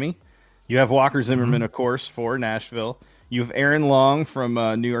Miami. You have Walker Zimmerman, of course, for Nashville. You have Aaron Long from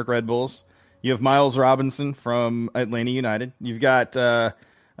New York Red Bulls. You have Miles Robinson from Atlanta United. You've got Gomez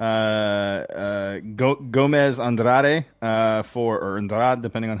Andrade or Andrade,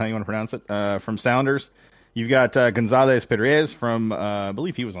 depending on how you want to pronounce it, from Sounders. You've got Gonzalez Perez from, I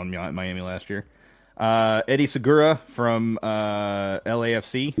believe he was on Miami last year. Eddie Segura from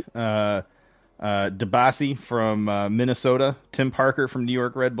LAFC. Debasi from Minnesota. Tim Parker from New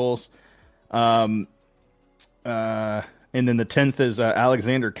York Red Bulls. And then the 10th is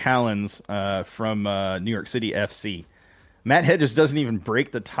Alexander Callens from New York City FC. Matt Hedges doesn't even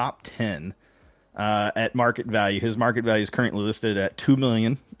break the top 10 at market value. His market value is currently listed at $2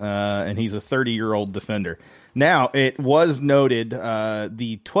 million, and he's a 30-year-old defender. Now, it was noted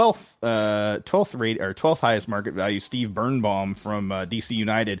the 12th highest market value, Steve Birnbaum from DC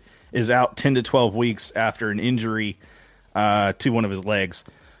United, is out 10 to 12 weeks after an injury to one of his legs.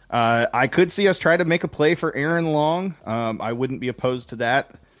 I could see us try to make a play for Aaron Long. I wouldn't be opposed to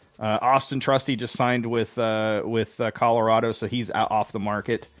that. Austin Trusty just signed with Colorado, so he's off the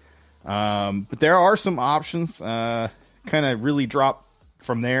market. But there are some options. Kind of really drop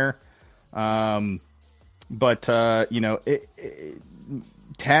from there. But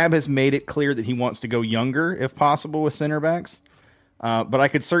Tab has made it clear that he wants to go younger if possible with center backs. But I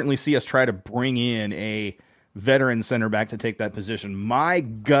could certainly see us try to bring in a veteran center back to take that position. My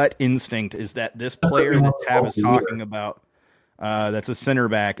gut instinct is that this player that Tab is talking about, that's a center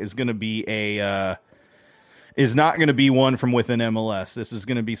back, is going to be is not going to be one from within MLS. This is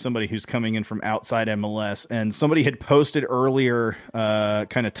going to be somebody who's coming in from outside MLS. And somebody had posted earlier,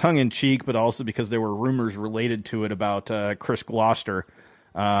 kind of tongue in cheek, but also because there were rumors related to it about Chris Gloucester.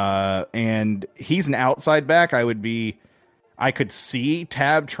 And he's an outside back. I could see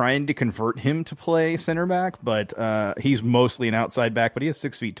Tab trying to convert him to play center back, but he's mostly an outside back, but he is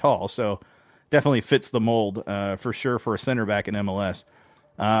 6 feet tall. So definitely fits the mold for sure for a center back in MLS.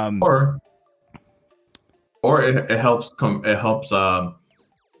 Or it helps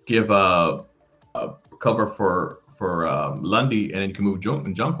give a cover for Lundy, and then you can move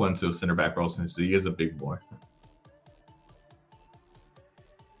Junqua into a center back role since he is a big boy.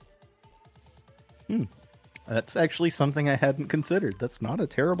 That's actually something I hadn't considered. That's not a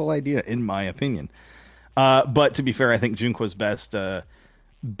terrible idea, in my opinion. But to be fair, I think Junqua's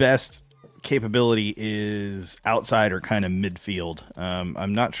best capability is outside or kind of midfield.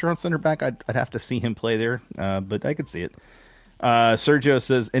 I'm not sure on center back. I'd have to see him play there, but I could see it. Sergio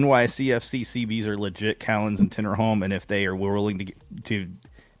says NYCFC CBs are legit. Callens and Tinnerholm, and if they are willing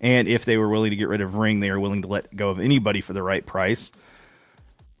if they were willing to get rid of Ring, they are willing to let go of anybody for the right price.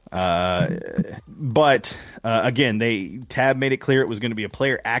 But again, Tab made it clear it was going to be a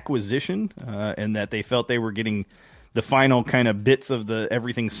player acquisition, and that they felt they were getting the final kind of bits of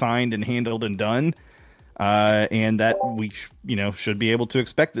everything signed and handled and done, and that we should be able to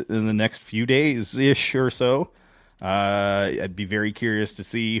expect it in the next few days ish or so. I'd be very curious to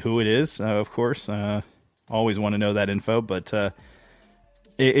see who it is. Of course, always want to know that info, but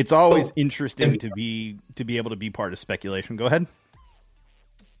it's always interesting to be able to be part of speculation. Go ahead.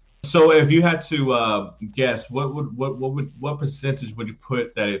 So, if you had to guess, what percentage would you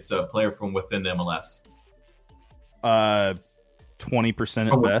put that it's a player from within the MLS?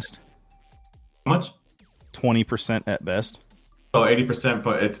 20% at best. How much? 20% at best. So 80%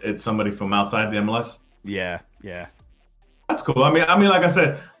 for it's somebody from outside the MLS. Yeah. That's cool. I mean, like I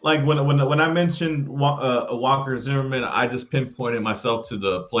said, like when I mentioned Walker Zimmerman, I just pinpointed myself to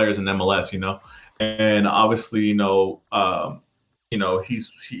the players in MLS, and obviously,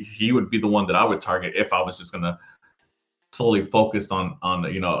 he would be the one that I would target if I was just gonna solely focus on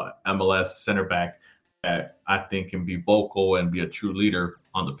MLS center back that I think can be vocal and be a true leader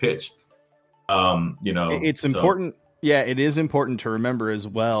on the pitch. It's important. Yeah, it is important to remember as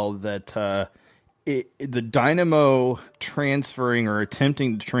well that the Dynamo transferring or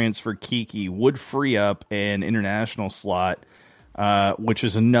attempting to transfer Kiki would free up an international slot, which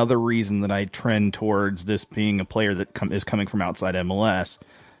is another reason that I trend towards this being a player that is coming from outside MLS,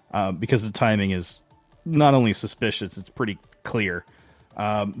 because the timing is not only suspicious, it's pretty clear.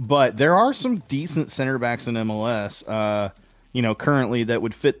 But there are some decent center backs in MLS, currently that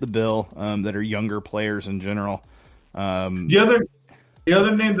would fit the bill, that are younger players in general. The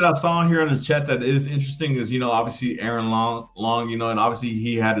other name that I saw here in the chat that is interesting is, obviously Aaron Long, and obviously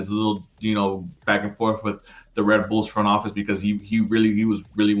he had his little, back and forth with the Red Bulls front office because he was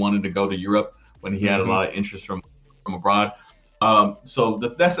really wanting to go to Europe when he had a lot of interest from abroad. So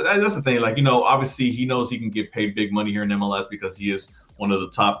that's the thing. Like, obviously he knows he can get paid big money here in MLS because he is one of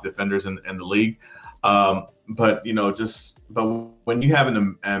the top defenders in the league. But when you have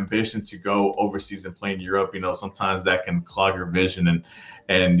an ambition to go overseas and play in Europe, sometimes that can clog your vision. And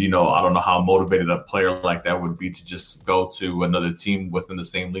I don't know how motivated a player like that would be to just go to another team within the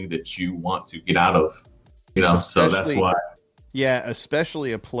same league that you want to get out of, so that's why. Yeah,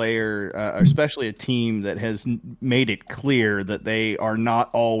 especially a player, especially a team that has made it clear that they are not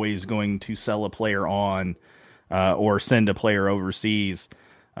always going to sell a player on or send a player overseas,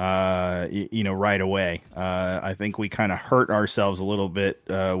 right away. I think we kind of hurt ourselves a little bit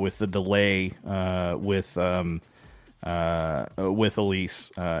with the delay with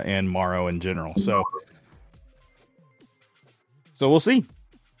Elise and Morrow in general. So we'll see.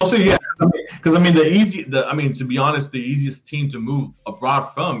 Yeah, because to be honest, the easiest team to move abroad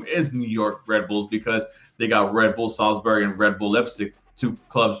from is New York Red Bulls because they got Red Bull Salzburg and Red Bull Leipzig, two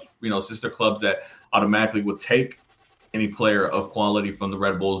clubs, sister clubs that automatically would take any player of quality from the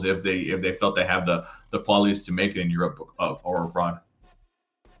Red Bulls if they felt they have the qualities to make it in Europe or abroad.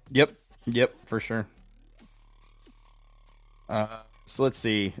 Yep, for sure. So let's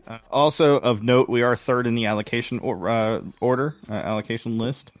see. Also of note, we are third in the allocation allocation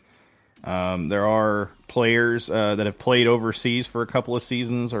list. There are players that have played overseas for a couple of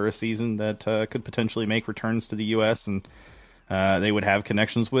seasons or a season that could potentially make returns to the U.S. and they would have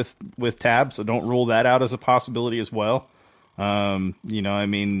connections with Tab, so don't rule that out as a possibility as well. I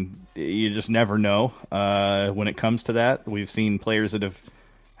mean, you just never know when it comes to that. We've seen players that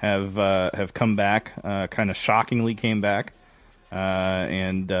have come back, kind of shockingly came back,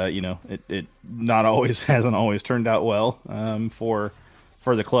 it not always hasn't always turned out well for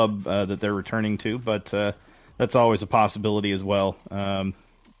the club that they're returning to, but that's always a possibility as well.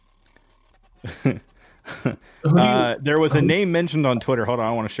 There was a name mentioned on Twitter. Hold on,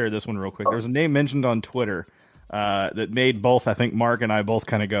 I want to share this one real quick. There was a name mentioned on Twitter that made both, I think Mark and I both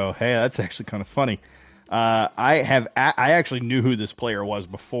kind of go, hey, that's actually kind of funny. I actually knew who this player was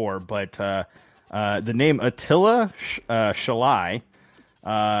before, but the name Attila Shalai,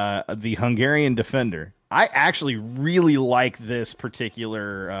 the Hungarian defender, I actually really like this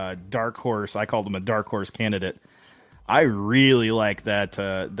particular dark horse. I called him a dark horse candidate. I really like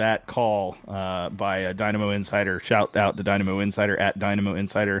that call by Dynamo Insider. Shout out to Dynamo Insider at Dynamo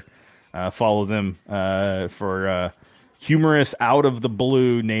Insider. Follow them for humorous, out of the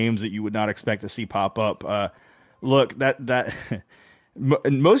blue names that you would not expect to see pop up. Look, that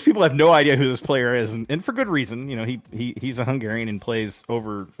most people have no idea who this player is, and for good reason. You know, he's a Hungarian and plays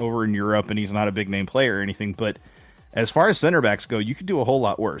over in Europe, and he's not a big name player or anything. But as far as center backs go, you could do a whole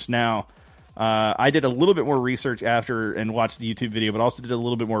lot worse. Now, I did a little bit more research after and watched the YouTube video, but also did a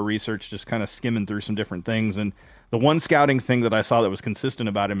little bit more research, just kind of skimming through some different things. And the one scouting thing that I saw that was consistent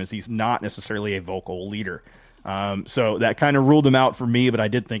about him is he's not necessarily a vocal leader. So that kind of ruled him out for me, but I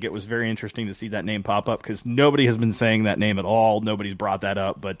did think it was very interesting to see that name pop up because nobody has been saying that name at all. Nobody's brought that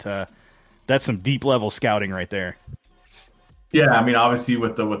up, but that's some deep level scouting right there. Yeah, I mean, obviously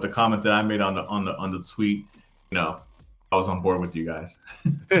with the comment that I made on the tweet, you know, I was on board with you guys.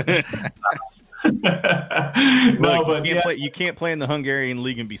 You can't play in the Hungarian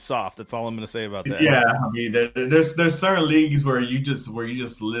league and be soft. That's all I'm going to say about that. Yeah, I mean, there's certain leagues where you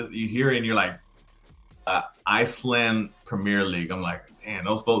hear it and you're like, Iceland Premier League. I'm like, damn,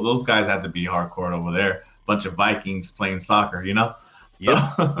 those guys have to be hardcore over there. Bunch of Vikings playing soccer, you know.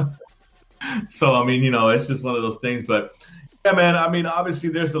 Yeah. So I mean, you know, it's just one of those things. But yeah, man. I mean, obviously,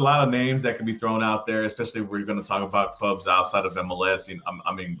 there's a lot of names that can be thrown out there, especially if we're going to talk about clubs outside of MLS. You know,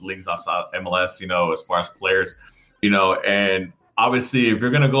 I mean, leagues outside MLS. You know, as far as players, you know, and obviously, if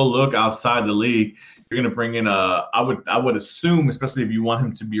you're going to go look outside the league, you're going to bring in I would assume, especially if you want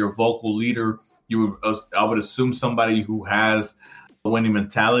him to be your vocal leader, I would assume somebody who has a winning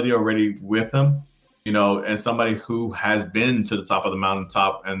mentality already with him, you know, and somebody who has been to the top of the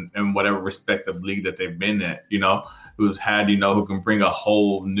mountaintop and whatever respective league that they've been in, you know, who's had, you know, who can bring a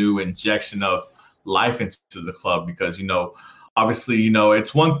whole new injection of life into the club. Because, you know, obviously, you know,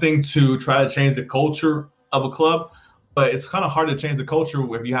 it's one thing to try to change the culture of a club, but it's kind of hard to change the culture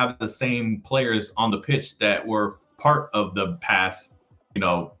if you have the same players on the pitch that were part of the past, you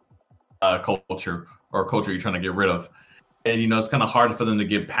know, culture or culture you're trying to get rid of. And, you know, it's kind of hard for them to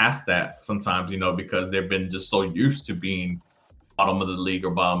get past that sometimes, you know, because they've been just so used to being bottom of the league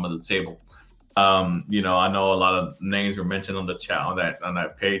or bottom of the table. You know, I know a lot of names were mentioned on the chat on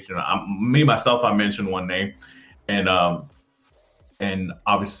that page. You know, myself, I mentioned one name, and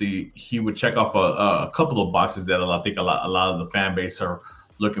obviously he would check off a couple of boxes that I think a lot of the fan base are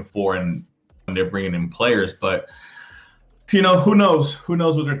looking for, and when they're bringing in players. But you know, who knows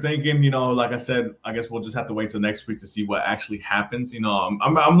what they're thinking. You know, like I said, I guess we'll just have to wait till next week to see what actually happens. You know,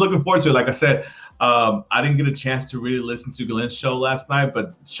 I'm looking forward to it. Like I said, I didn't get a chance to really listen to Glenn's show last night,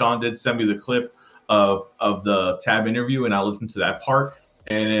 but Sean did send me the clip of the Tab interview, and I listened to that part,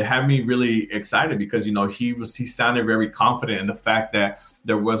 and it had me really excited because, you know, he sounded very confident in the fact that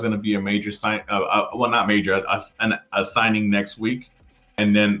there was going to be a major a signing next week,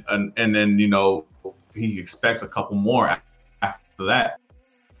 and then you know, he expects a couple more after that,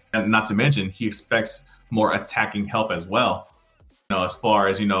 and not to mention he expects more attacking help as well. You know, as far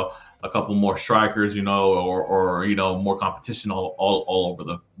as, you know, a couple more strikers, you know, or you know, more competition all over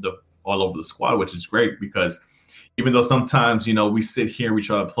the squad, which is great because even though sometimes, you know, we sit here, we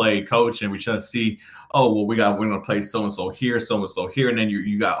try to play coach and we try to see, oh well, we're going to play so and so here, and then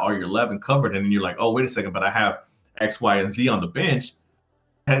you got all your 11 covered, and then you're like, oh wait a second, but I have X, Y, and Z on the bench.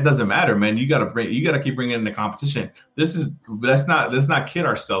 And it doesn't matter, man. You gotta keep bringing in the competition. Let's not kid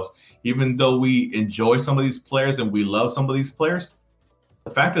ourselves. Even though we enjoy some of these players and we love some of these players,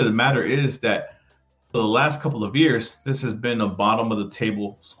 the fact of the matter is that for the last couple of years, this has been a bottom of the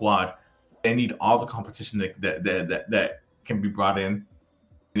table squad. They need all the competition that can be brought in.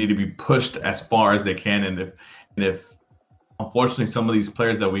 They need to be pushed as far as they can. And if unfortunately, some of these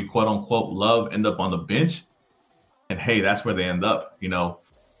players that we quote unquote love end up on the bench, and hey, that's where they end up.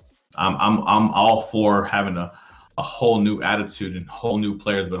 I'm all for having a whole new attitude and whole new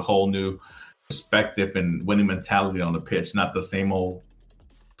players with a whole new perspective and winning mentality on the pitch. Not the same old.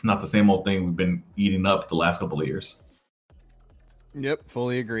 It's not the same old thing we've been eating up the last couple of years. Yep,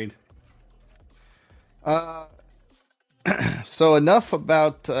 fully agreed. So enough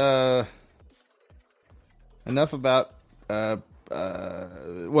about well,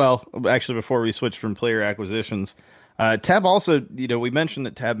 actually, before we switch from player acquisitions, Tab also, we mentioned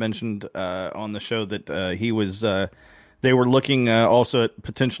that Tab mentioned on the show that he was they were looking also at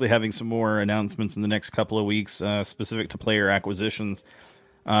potentially having some more announcements in the next couple of weeks specific to player acquisitions.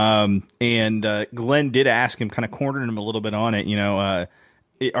 And Glenn did ask him, kind of cornered him a little bit on it.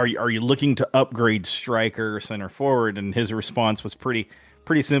 Are you looking to upgrade striker, center forward? And his response was pretty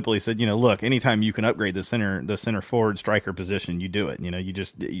simple. He said, look, anytime you can upgrade the center forward striker position, you do it.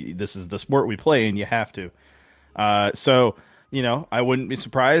 This is the sport we play, and you have to. So I wouldn't be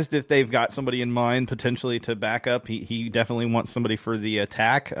surprised if they've got somebody in mind potentially to back up. He definitely wants somebody for the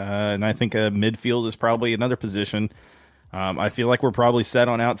attack, and I think midfield is probably another position. I feel like we're probably set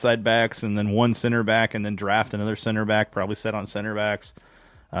on outside backs, and then one center back, and then draft another center back. Probably set on center backs,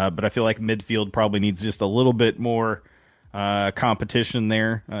 but I feel like midfield probably needs just a little bit more competition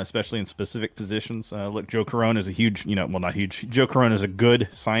there, especially in specific positions. Look, Joe Corona is a huge, not huge. Joe Corona is a good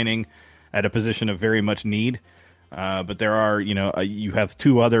signing at a position of very much need. But there are, you have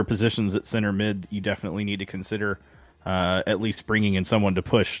two other positions at center mid that you definitely need to consider at least bringing in someone to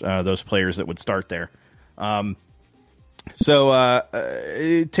push those players that would start there. So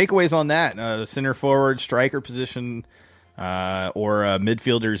takeaways on that, center forward, striker position, or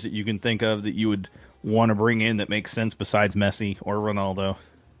midfielders that you can think of that you would want to bring in that makes sense besides Messi or Ronaldo?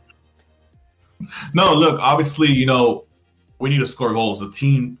 No, look, obviously, we need to score goals. The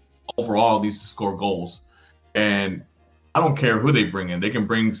team overall needs to score goals. And I don't care who they bring in. They can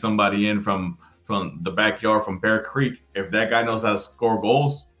bring somebody in from the backyard from Bear Creek. If that guy knows how to score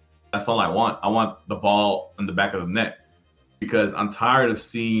goals, that's all I want. I want the ball in the back of the net, because I'm tired of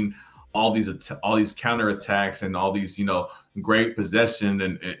seeing all these counterattacks and all these great possession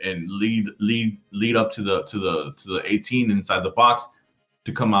and lead up to the 18 inside the box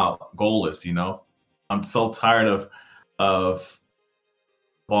to come out goalless. I'm so tired of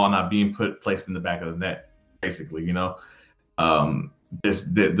ball not being placed in the back of the net. Basically, the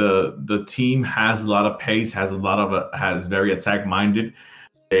team has a lot of pace, has very attack minded.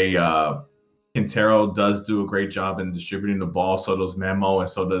 Quintero does do a great job in distributing the ball. So does Memo, and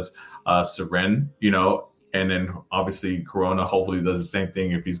so does Seren. And then obviously Corona hopefully does the same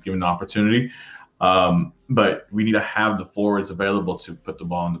thing if he's given the opportunity. But we need to have the forwards available to put the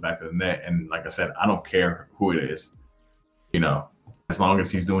ball in the back of the net. And like I said, I don't care who it is. As long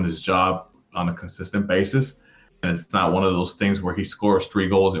as he's doing his job on a consistent basis, and it's not one of those things where he scores 3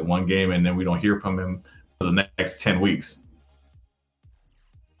 goals in one game and then we don't hear from him for the next 10 weeks.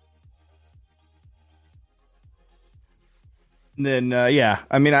 Then I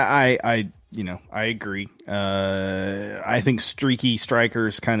mean, I agree. I think streaky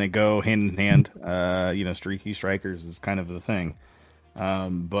strikers kind of go hand in hand. Streaky strikers is kind of the thing.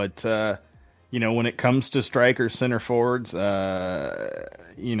 But when it comes to strikers, center forwards,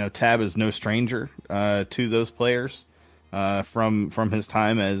 Tab is no stranger to those players from his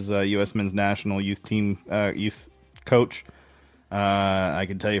time as U.S. men's national youth team youth coach. I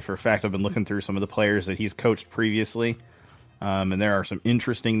can tell you for a fact I've been looking through some of the players that he's coached previously, and there are some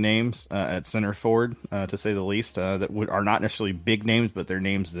interesting names at center forward, to say the least, that are not necessarily big names, but they're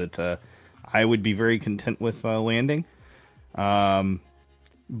names that I would be very content with landing.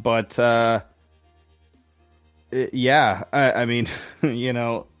 But yeah, I mean,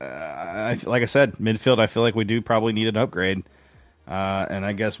 like I said, midfield, I feel like we do probably need an upgrade, and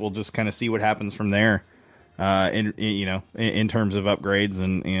I guess we'll just kind of see what happens from there. In terms of upgrades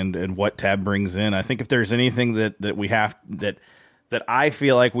and what Tab brings in, I think if there's anything that we have that I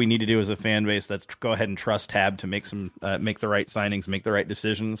feel like we need to do as a fan base, let's go ahead and trust Tab to make the right signings, make the right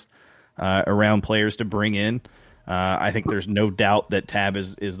decisions around players to bring in. I think there's no doubt that Tab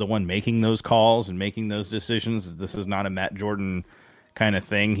is the one making those calls and making those decisions. This is not a Matt Jordan kind of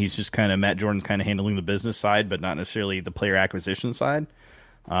thing. He's just Matt Jordan's kind of handling the business side, but not necessarily the player acquisition side.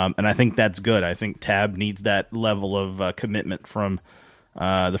 And I think that's good. I think Tab needs that level of commitment from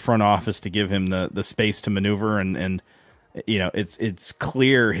the front office to give him the space to maneuver. And it's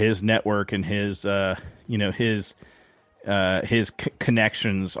clear his network and his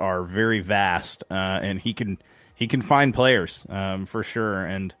connections are very vast, and he can find players for sure.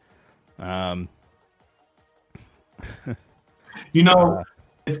 And You know,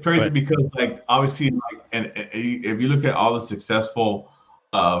 it's crazy But because like obviously like and if you look at all the successful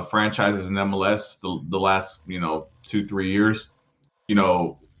franchises in MLS the last 2-3 years,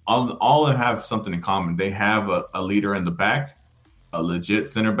 all of them have something in common. They have a leader in the back, a legit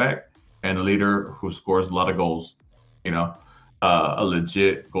center back, and a leader who scores a lot of goals. You know, a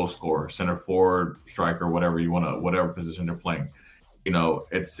legit goal scorer, center forward, striker, whatever you want to, whatever position they're playing.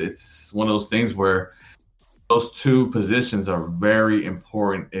 It's one of those things where those two positions are very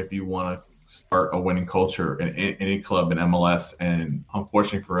important if you want to start a winning culture in any club in MLS. And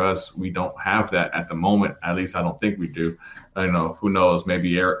unfortunately for us, we don't have that at the moment. At least I don't think we do. I know, who knows?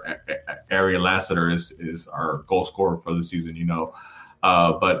 Maybe Ari Lassiter is our goal scorer for the season.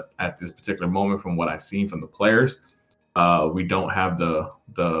 But at this particular moment, from what I've seen from the players, we don't have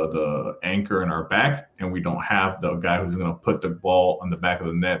the anchor in our back, and we don't have the guy who's going to put the ball on the back of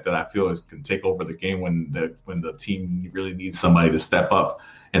the net that I feel can take over the game when the team really needs somebody to step up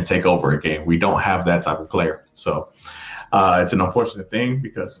and take over a game. We don't have that type of player, so it's an unfortunate thing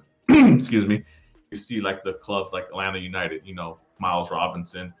because, excuse me, you see like the clubs like Atlanta United, Miles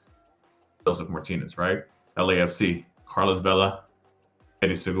Robinson, Joseph Martinez, right? LAFC, Carlos Vela,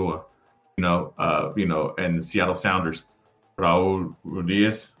 Eddie Segura. And the Seattle Sounders, Raul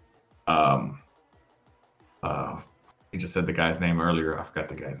Ruiz. He just said the guy's name earlier. I forgot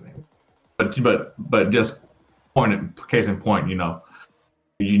the guy's name. But just case in point, you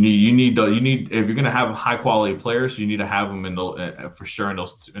need if you're gonna have high quality players, you need to have them for sure in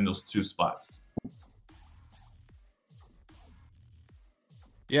those two spots.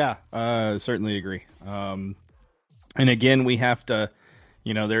 yeah, certainly agree. And again, we have to.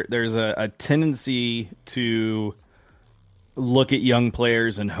 There's a tendency to look at young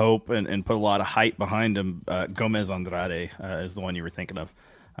players and hope and put a lot of hype behind them. Gomez Andrade is the one you were thinking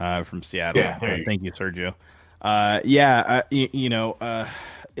of from Seattle. Yeah, thank you, Sergio.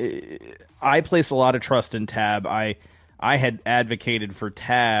 I place a lot of trust in Tab. I had advocated for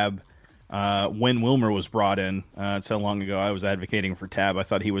Tab when Wilmer was brought in so long ago. I was advocating for Tab. I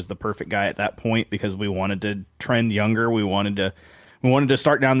thought he was the perfect guy at that point because we wanted to trend younger. We wanted to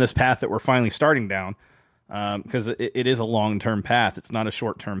start down this path that we're finally starting down because it is a long-term path. It's not a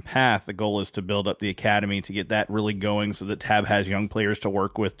short-term path. The goal is to build up the academy to get that really going so that Tab has young players to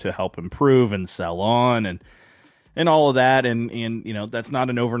work with to help improve and sell on and all of that. And that's not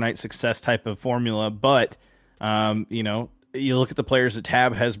an overnight success type of formula. But, you look at the players that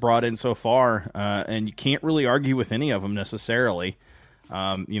Tab has brought in so far and you can't really argue with any of them necessarily,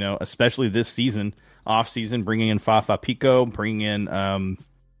 especially this season. Off season, bringing in Fafa Pico, bringing in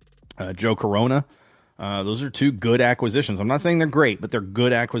Joe Corona. Those are two good acquisitions. I'm not saying they're great, but they're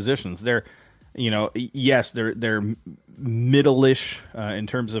good acquisitions. They're, yes, they're middle-ish in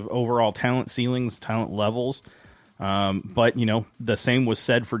terms of overall talent ceilings, talent levels. But the same was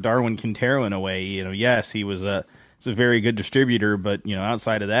said for Darwin Quintero in a way. Yes, he's a very good distributor, but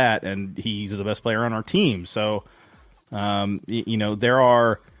outside of that, and he's the best player on our team. So, there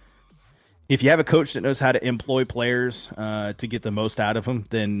are. If you have a coach that knows how to employ players to get the most out of them,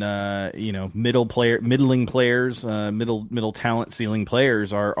 then middling players, middle talent ceiling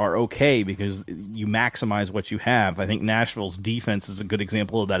players are okay because you maximize what you have. I think Nashville's defense is a good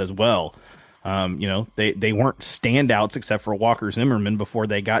example of that as well. They weren't standouts except for Walker Zimmerman before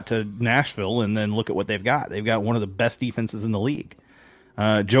they got to Nashville, and then look at what they've got. They've got one of the best defenses in the league.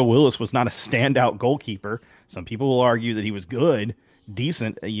 Joe Willis was not a standout goalkeeper. Some people will argue that he was good.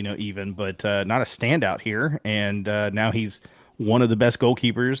 Decent, even, but not a standout here. And now he's one of the best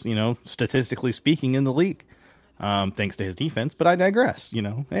goalkeepers, statistically speaking, in the league, thanks to his defense. But I digress.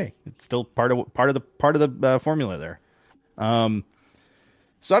 Hey, it's still part of the formula there.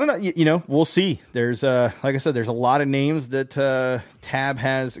 So I don't know. We'll see. There's like I said, there's a lot of names that Tab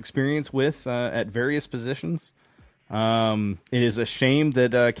has experience with at various positions. It is a shame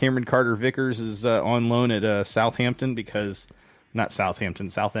that Cameron Carter-Vickers is on loan at Southampton because. Not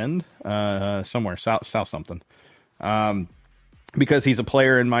Southampton, Southend, somewhere, south something. Because he's a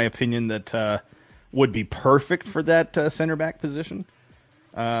player, in my opinion, that would be perfect for that center back position.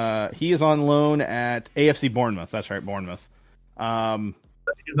 He is on loan at AFC Bournemouth. That's right, Bournemouth.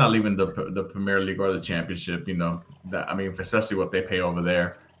 He's not leaving the Premier League or the Championship. Especially what they pay over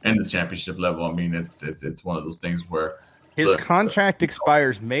there and the Championship level. It's one of those things where his contract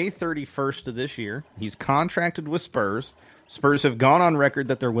expires May 31st of this year. He's contracted with Spurs. Spurs have gone on record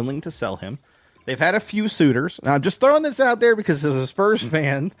that they're willing to sell him. They've had a few suitors. Now, I'm just throwing this out there because as a Spurs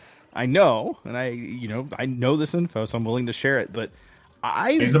fan, I know, and I know this info, so I'm willing to share it. But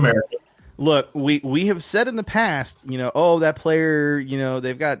he's American. Look, we have said in the past, that player,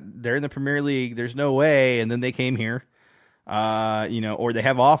 they're in the Premier League. There's no way, and then they came here. or they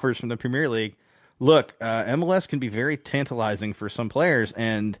have offers from the Premier League. Look, MLS can be very tantalizing for some players,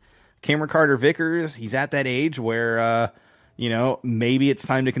 and Cameron Carter-Vickers, he's at that age where, maybe it's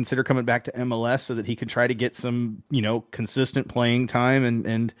time to consider coming back to MLS so that he could try to get some, consistent playing time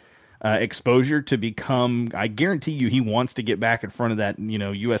and exposure to become. I guarantee you, he wants to get back in front of that,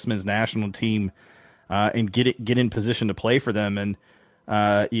 U.S. men's national team and get in position to play for them. And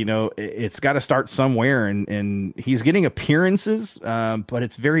it's got to start somewhere, and he's getting appearances, but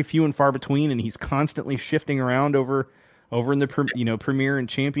it's very few and far between, and he's constantly shifting around over in the Premier and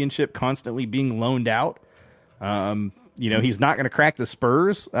Championship, constantly being loaned out. He's not going to crack the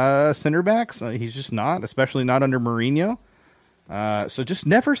Spurs center backs. He's just not, especially not under Mourinho. So just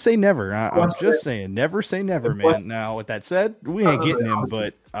never say never. I'm just saying, never say never, man. Now, with that said, we ain't getting him,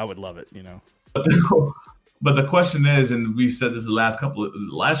 but I would love it, But the question is, and we said this the last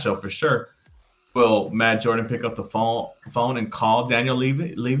show for sure, will Matt Jordan pick up the phone and call Daniel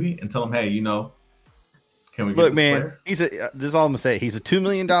Levy and tell him, hey, can we get this player? This is all I'm gonna say. He's a $2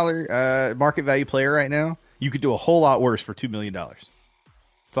 million market value player right now. You could do a whole lot worse for $2 million. That's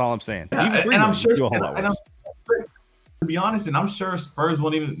all I'm saying. Yeah, and I'm sure, to be honest, and I'm sure Spurs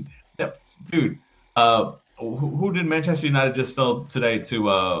won't even. Dude, who did Manchester United just sell today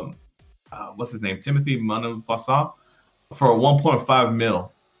to? What's his name? Timothy Manufasa for 1.5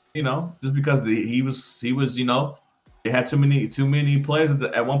 mil. Just because he was. They had too many players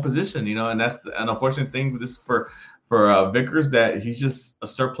at one position. And that's an unfortunate thing. This for Vickers, that he's just a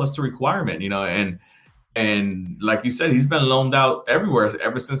surplus to requirement. And like you said, he's been loaned out everywhere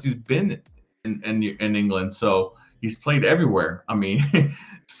ever since he's been in England. So he's played everywhere. I mean,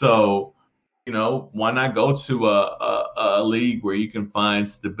 so. Why not go to a league where you can find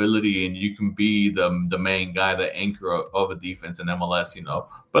stability and you can be the main guy, the anchor of a defense in MLS,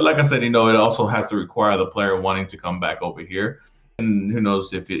 But like I said, it also has to require the player wanting to come back over here. And who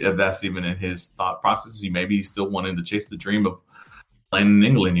knows if that's even in his thought process. Maybe he's still wanting to chase the dream of playing in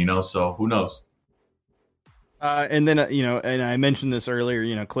England, so who knows? And then, and I mentioned this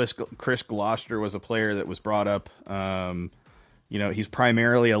earlier, Chris Gloucester was a player that was brought up. He's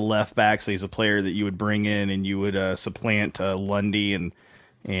primarily a left back, so he's a player that you would bring in and you would supplant Lundy and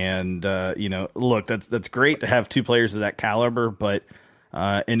look, that's great to have two players of that caliber, but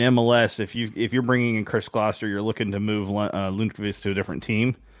in MLS, if you're bringing in Chris Gloucester, you're looking to move Lundqvist to a different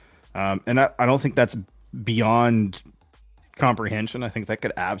team, and I don't think that's beyond comprehension. I think that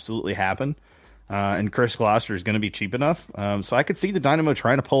could absolutely happen, and Chris Gloucester is going to be cheap enough, so I could see the Dynamo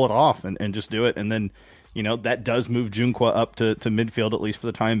trying to pull it off and just do it, and then. That does move Junqua up to midfield, at least for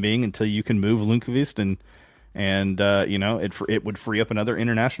the time being, until you can move Lundqvist, and it would free up another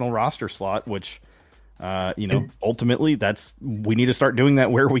international roster slot, which, ultimately we need to start doing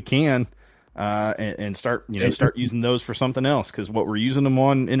that where we can, and start using those for something else, because what we're using them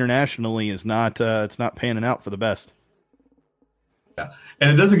on internationally is not, it's not panning out for the best. Yeah.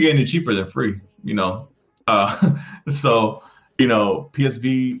 And it doesn't get any cheaper than free, so,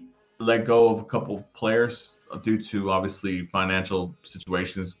 PSV let go of a couple players due to obviously financial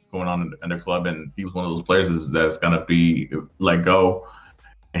situations going on in their club, and he was one of those players that's going to be let go,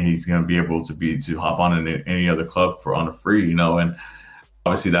 and he's going to be able to hop on in any other club on a free, and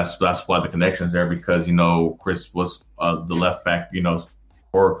obviously that's why the connection's there, because Chris was the left back,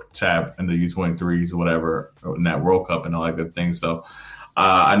 or tab in the U23s or whatever in that World Cup and all that good thing. So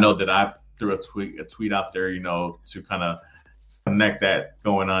I know that I threw a tweet out there, to kind of connect that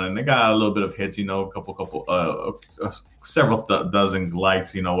going on, and they got a little bit of hits, several dozen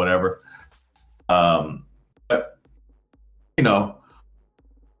likes, whatever. But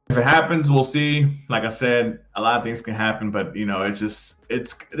if it happens, we'll see. Like I said, a lot of things can happen, but this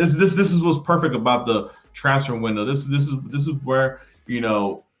is what's perfect about the transfer window. This is where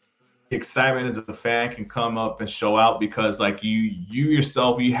the excitement as a fan can come up and show out, because like you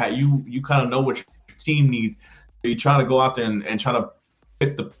yourself, you kind of know what your team needs. You try to go out there and try to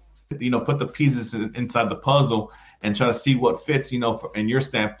put the pieces inside the puzzle and try to see what fits, in your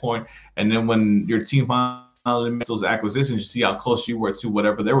standpoint. And then when your team finally makes those acquisitions, you see how close you were to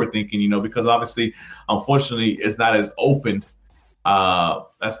whatever they were thinking, because obviously, unfortunately, it's not as open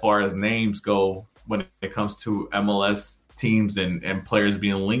as far as names go when it comes to MLS teams and players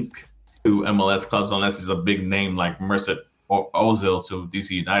being linked to MLS clubs, unless it's a big name like Mercer or Ozil to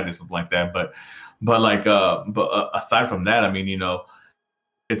DC United or something like that. But aside from that, I mean,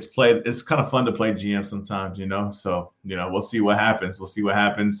 it's kind of fun to play GM sometimes, so, we'll see what happens. We'll see what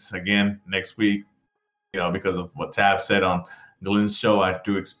happens again next week, because of what Tab said on Glenn's show. I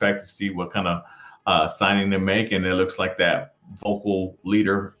do expect to see what kind of signing they make. And it looks like that vocal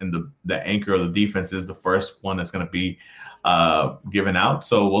leader and the anchor of the defense is the first one that's going to be given out.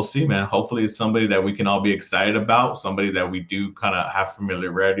 So we'll see, man. Hopefully it's somebody that we can all be excited about, somebody that we do kind of have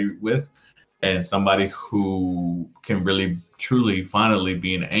familiarity with, and somebody who can really, truly, finally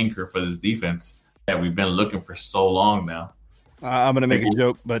be an anchor for this defense that we've been looking for so long now. I'm going to make a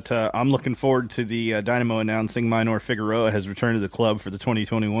joke, but I'm looking forward to the Dynamo announcing Minor Figueroa has returned to the club for the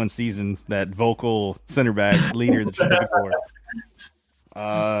 2021 season, that vocal center back leader that you're looking for.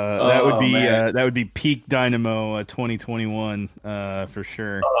 That would be peak Dynamo 2021 for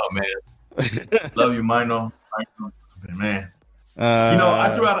sure. Oh, man. Love you, Minor. Man.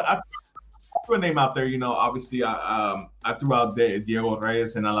 I threw a name out there. Obviously, I threw out Diego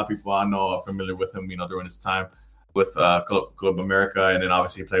Reyes, and a lot of people I know are familiar with him, during his time with Club America, and then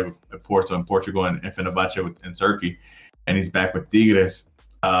obviously he played with Porto in Portugal and Fenerbahce in Turkey, and he's back with Tigres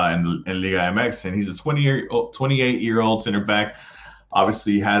in Liga MX, and he's a 28-year-old center back.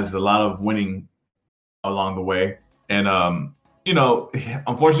 Obviously, has a lot of winning along the way, and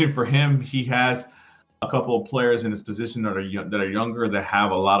unfortunately for him, he has a couple of players in his position that are younger, that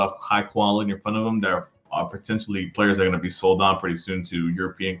have a lot of high quality in front of them, that are potentially players that are going to be sold on pretty soon to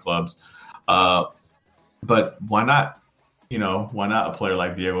European clubs. But why not? Why not a player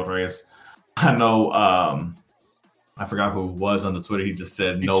like Diego Reyes? I know, I forgot who it was on the Twitter. He just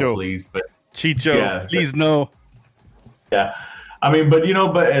said, Chicho. No, please. But Chicho, yeah, please, no. Yeah. I mean, but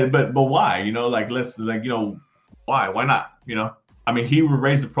why? Why not? He would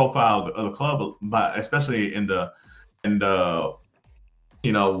raise the profile of the club, but especially in the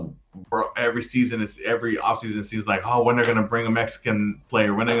every season, every offseason seems like, when they're gonna bring a Mexican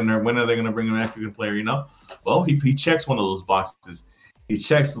player, when are they gonna bring a Mexican player? Well, he checks one of those boxes. He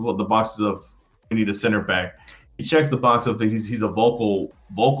checks the boxes of, we need a center back. He checks the box of he's a vocal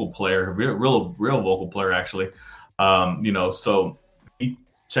player, real vocal player actually. So he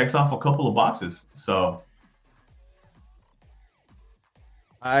checks off a couple of boxes. So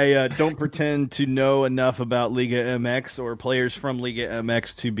I don't pretend to know enough about Liga MX or players from Liga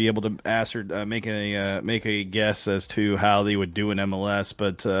MX to be able to ask or make a guess as to how they would do in MLS.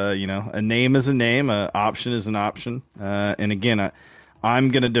 But a name is a name, an option is an option. And again, I'm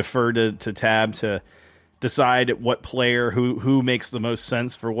going to defer to Tab to decide what player who makes the most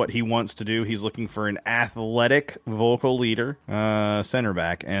sense for what he wants to do. He's looking for an athletic vocal leader, center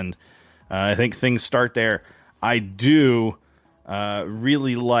back, and I think things start there. I do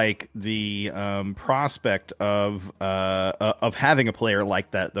really like the prospect of having a player like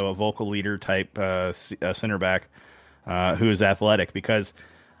that, though, a vocal leader type center back who is athletic, because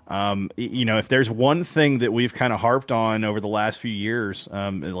if there's one thing that we've kind of harped on over the last few years,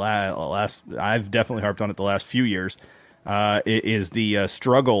 I've definitely harped on it the last few years, is the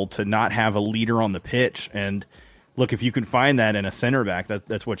struggle to not have a leader on the pitch. And look, if you can find that in a center back,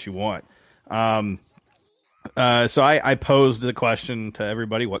 that's what you want. So I posed the question to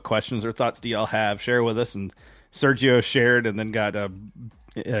everybody: what questions or thoughts do y'all have? Share with us. And Sergio shared, and then got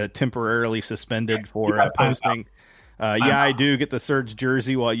temporarily suspended for posting. Yeah, I do. Get the Surge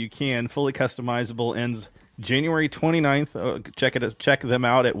jersey while you can. Fully customizable. Ends January 29th. Check them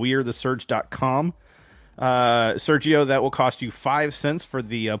out at wearethesurge.com. Sergio, that will cost you 5 cents for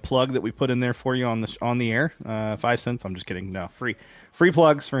the plug that we put in there for you on the air. 5 cents. I'm just kidding. No, free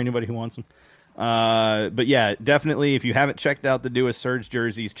plugs for anybody who wants them. But yeah, definitely, if you haven't checked out the newest Surge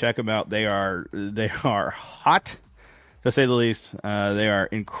jerseys, check them out. They are hot, to say the least. They are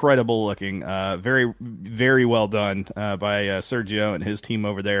incredible looking. Very, very well done by Sergio and his team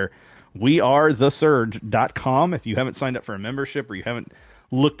over there. wearethesurge.com. If you haven't signed up for a membership, or you haven't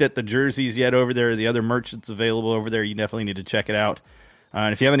looked at the jerseys yet over there, the other merch that's available over there, you definitely need to check it out.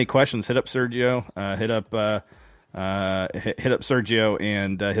 And if you have any questions, hit up Sergio. Hit up Sergio,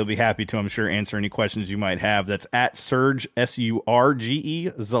 and he'll be happy to, I'm sure, answer any questions you might have. That's at Surge,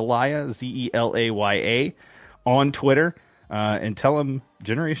 SURGE, Zelaya, ZELAYA, on Twitter, and tell him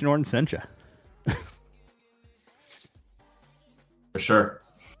Generation Orange sent you. For sure.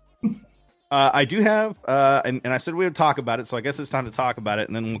 I do have, and I said we would talk about it, so I guess it's time to talk about it,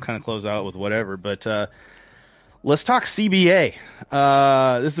 and then we'll kind of close out with whatever. But let's talk CBA.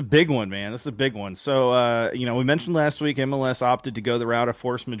 This is a big one, man. This is a big one. So, we mentioned last week MLS opted to go the route of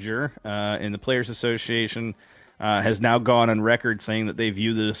force majeure, and the Players Association has now gone on record saying that they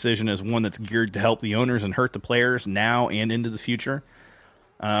view the decision as one that's geared to help the owners and hurt the players now and into the future.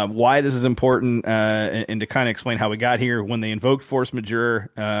 Why this is important, and to kind of explain how we got here, when they invoked force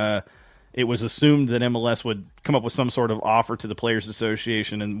majeure, it was assumed that MLS would come up with some sort of offer to the Players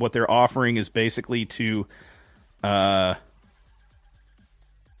Association, and what they're offering is basically to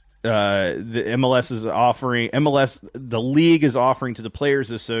the league is offering to the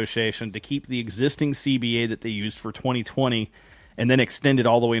Players Association to keep the existing CBA that they used for 2020 and then extend it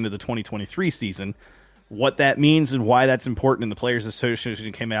all the way into the 2023 season. What that means and why that's important, and the Players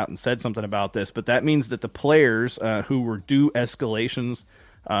Association came out and said something about this, but that means that the players who were due escalations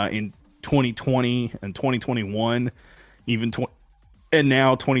in 2020 and 2021, and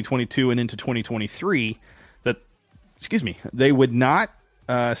now 2022 and into 2023, they would not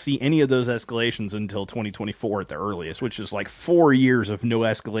see any of those escalations until 2024 at the earliest, which is like 4 years of no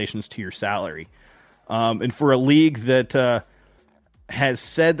escalations to your salary. And for a league that has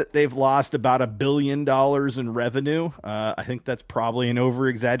said that they've lost about $1 billion in revenue, I think that's probably an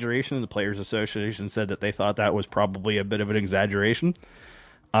over-exaggeration. The Players Association said that they thought that was probably a bit of an exaggeration.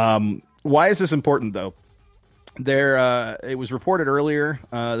 Why is this important, though? It was reported earlier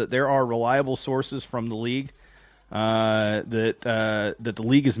that there are reliable sources from the league that the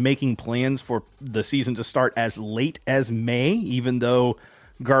league is making plans for the season to start as late as May, even though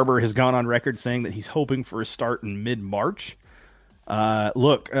Garber has gone on record saying that he's hoping for a start in mid-March. I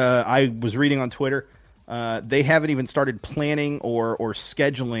was reading on Twitter, they haven't even started planning or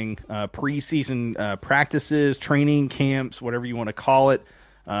scheduling preseason practices, training camps, whatever you want to call it.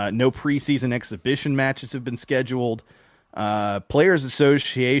 No preseason exhibition matches have been scheduled. Players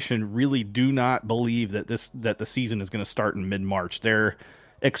Association really do not believe that the season is going to start in mid-March. They're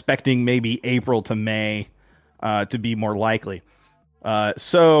expecting maybe April to May to be more likely.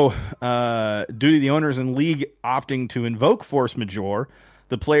 So due to the owners and league opting to invoke force majeure,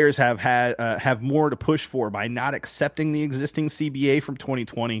 the players have more to push for by not accepting the existing CBA from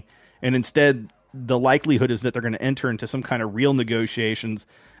 2020, and instead the likelihood is that they're going to enter into some kind of real negotiations,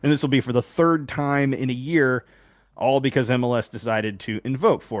 and this will be for the third time in a year, all because MLS decided to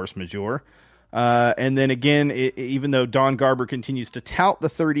invoke force majeure. And then again, even though Don Garber continues to tout the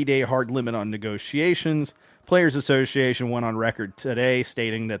 30-day hard limit on negotiations, Players Association went on record today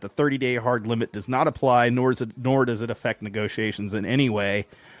stating that the 30-day hard limit does not apply, nor does it affect negotiations in any way.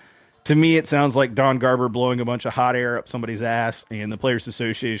 To me, it sounds like Don Garber blowing a bunch of hot air up somebody's ass, and the Players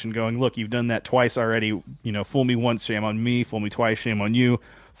Association going, look, you've done that twice already. Fool me once, shame on me. Fool me twice, shame on you.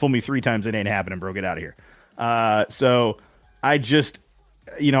 Fool me 3 times, it ain't happening, bro. Get out of here. So I just,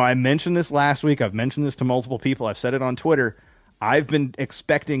 I mentioned this last week. I've mentioned this to multiple people. I've said it on Twitter. I've been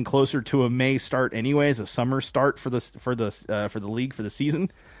expecting closer to a May start anyways, a summer start for the league for the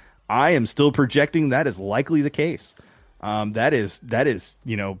season. I am still projecting that is likely the case. That is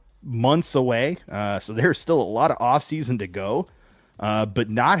months away. So there's still a lot of off season to go.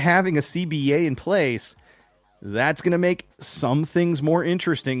 But not having a CBA in place, that's going to make some things more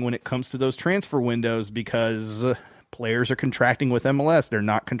interesting when it comes to those transfer windows, because players are contracting with MLS. They're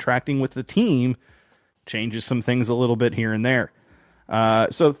not contracting with the team. Changes some things a little bit here and there.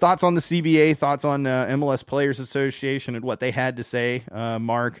 So thoughts on the CBA, thoughts on MLS Players Association and what they had to say,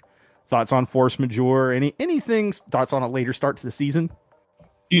 Mark, thoughts on force majeure, anything, thoughts on a later start to the season?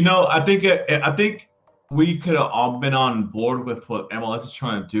 I think we could have all been on board with what MLS is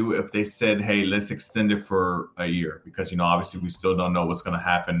trying to do if they said, hey, let's extend it for a year, because, obviously we still don't know what's going to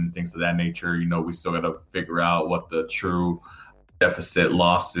happen, things of that nature. We still got to figure out what the true deficit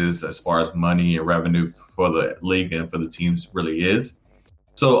losses as far as money and revenue for the league and for the teams really is.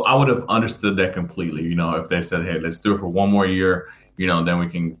 So I would have understood that completely, if they said, hey, let's do it for one more year, then we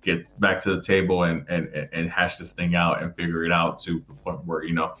can get back to the table and hash this thing out and figure it out to the point where,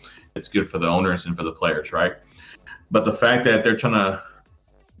 it's good for the owners and for the players, right? But the fact that they're trying to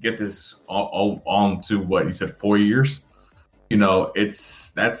get this all on to what you said, 4 years,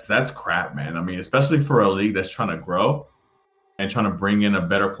 that's crap, man. I mean, especially for a league that's trying to grow and trying to bring in a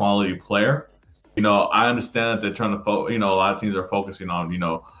better quality player. I understand that they're trying to, a lot of teams are focusing on,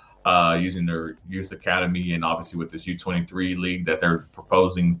 using their youth academy, and obviously with this U23 league that they're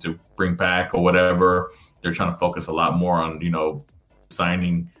proposing to bring back or whatever, they're trying to focus a lot more on,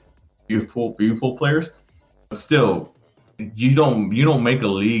 signing youthful players. But still, you don't make a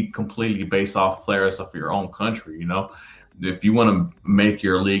league completely based off players of your own country. If you want to make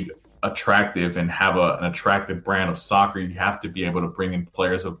your league attractive and have an attractive brand of soccer, you have to be able to bring in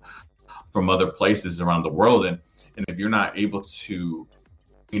players from other places around the world. And if you're not able to,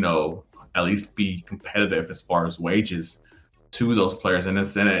 at least be competitive as far as wages to those players, and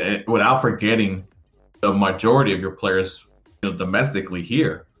without forgetting the majority of your players, domestically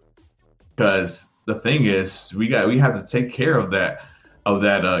here, because the thing is, we have to take care of that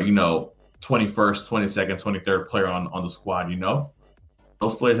 21st, 22nd, 23rd player on the squad.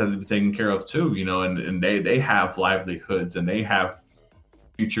 Those players have to be taken care of too, and they have livelihoods, and they have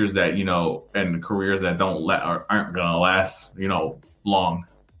futures that, and careers that aren't going to last, long.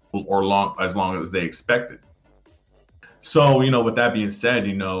 or long as they expected. So, with that being said,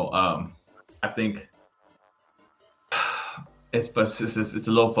 I think it's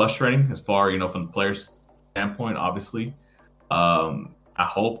a little frustrating as far, from the players' standpoint, obviously. I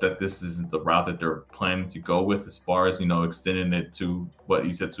hope that this isn't the route that they're planning to go with as far as, extending it to what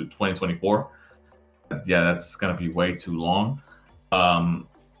you said to 2024. Yeah, that's going to be way too long. And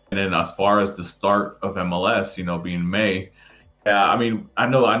then as far as the start of MLS, being May, yeah, I mean, I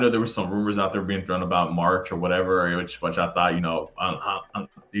know there were some rumors out there being thrown about March or whatever, which I thought,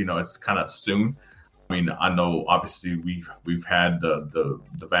 it's kind of soon. I mean, I know obviously we've had the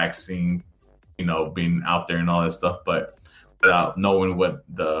vaccine, being out there and all that stuff, but without knowing what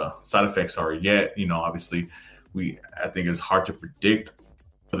the side effects are yet, obviously I think it's hard to predict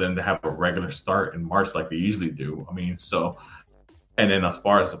for them to have a regular start in March like they usually do. I mean, so, and then as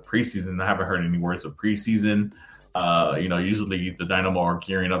far as the preseason, I haven't heard any words of preseason. Usually the Dynamo are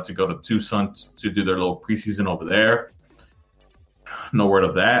gearing up to go to Tucson to do their little preseason over there. No word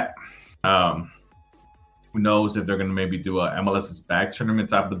of that. Who knows if they're going to maybe do a MLS back tournament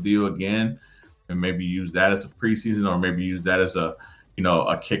type of deal again, and maybe use that as a preseason, or maybe use that as a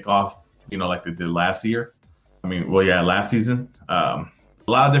kickoff, like they did last year. Last season. A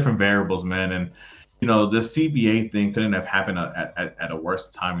lot of different variables, man, and the CBA thing couldn't have happened at a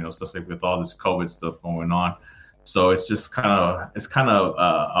worse time, especially with all this COVID stuff going on. So it's just kind of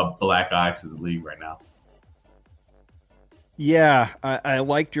a black eye to the league right now. Yeah, I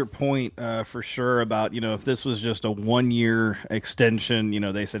liked your point for sure about, if this was just a 1-year extension,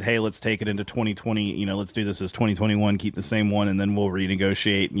 they said, hey, let's take it into 2020, let's do this as 2021, keep the same one, and then we'll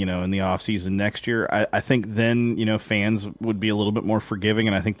renegotiate, in the offseason next year. I think then, fans would be a little bit more forgiving,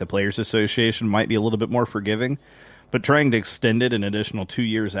 and I think the Players Association might be a little bit more forgiving. But trying to extend it an additional 2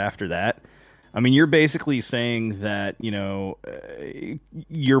 years after that, I mean, you're basically saying that,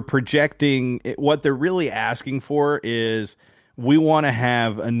 you're projecting what they're really asking for is we want to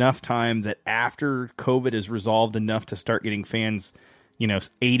have enough time that after COVID is resolved enough to start getting fans,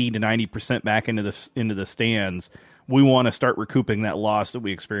 80 to 90% back into the stands. We want to start recouping that loss that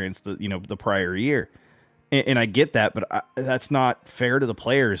we experienced the prior year. And I get that, but that's not fair to the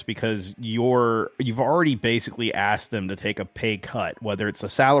players because you've already basically asked them to take a pay cut, whether it's a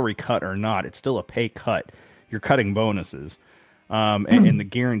salary cut or not. It's still a pay cut. You're cutting bonuses, and the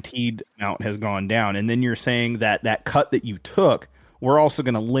guaranteed amount has gone down. And then you're saying that cut that you took, we're also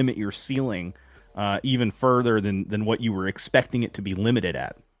going to limit your ceiling even further than what you were expecting it to be limited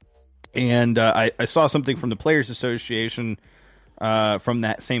at. And I saw something from the Players Association from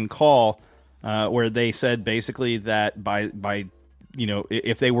that same call. Where they said basically that by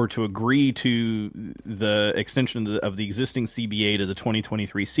if they were to agree to the extension of the existing CBA to the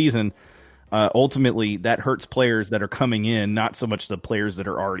 2023 season, ultimately that hurts players that are coming in, not so much the players that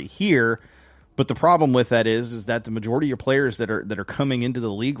are already here. But the problem with that is that the majority of players that are coming into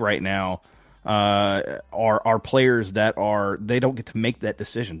the league right now are players that they don't get to make that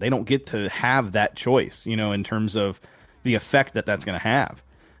decision. They don't get to have that choice, in terms of the effect that's going to have.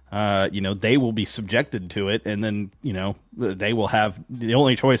 They will be subjected to it, and then, they will have the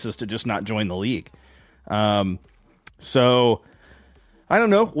only choice is to just not join the league. So I don't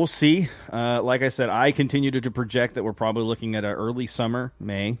know. We'll see. Like I said, I continue to project that we're probably looking at an early summer,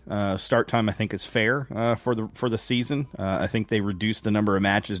 May start time. I think is fair for the season. I think they reduced the number of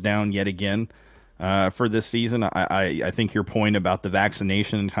matches down yet again for this season. I think your point about the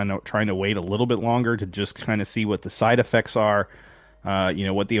vaccination and kind of trying to wait a little bit longer to just kind of see what the side effects are.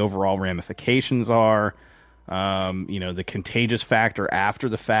 What the overall ramifications are, the contagious factor after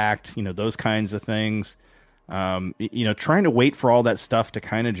the fact, those kinds of things. Trying to wait for all that stuff to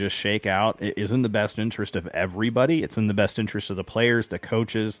kind of just shake out is in the best interest of everybody. It's in the best interest of the players, the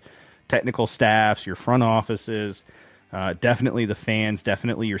coaches, technical staffs, your front offices, definitely the fans,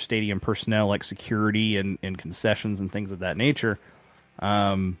 definitely your stadium personnel like security and concessions and things of that nature.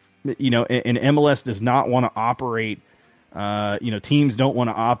 And MLS does not want to operate. Teams don't want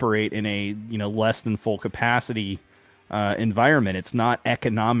to operate in a, less than full capacity environment. It's not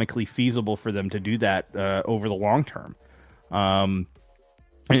economically feasible for them to do that over the long term. And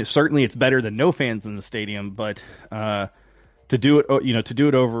certainly it's better than no fans in the stadium, but to do it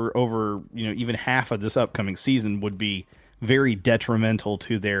over even half of this upcoming season would be very detrimental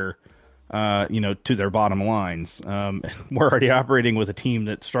to their to their bottom lines. We're already operating with a team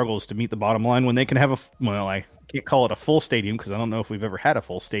that struggles to meet the bottom line when they can have I can't call it a full stadium because I don't know if we've ever had a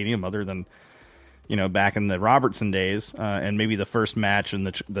full stadium other than, back in the Robertson days and maybe the first match and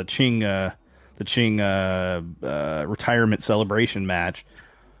the Ching retirement celebration match.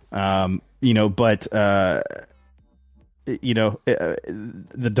 But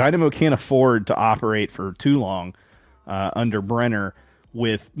the Dynamo can't afford to operate for too long under Brenner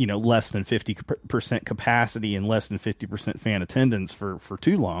with less than 50% capacity and less than 50% fan attendance for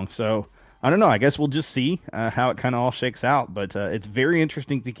too long. So I don't know. I guess we'll just see how it kind of all shakes out. But it's very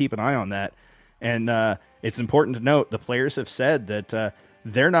interesting to keep an eye on that. And it's important to note the players have said that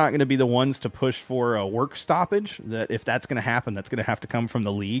they're not going to be the ones to push for a work stoppage. That if that's going to happen, that's going to have to come from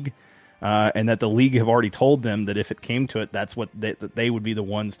the league. And that the league have already told them that if it came to it, that's what they would be the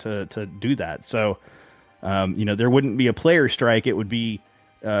ones to do that. So, there wouldn't be a player strike. It would be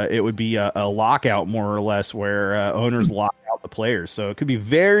a lockout, more or less, where owners lock out the players. So it could be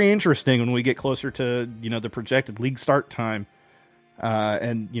very interesting when we get closer to the projected league start time.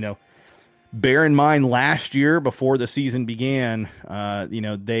 Bear in mind, last year before the season began,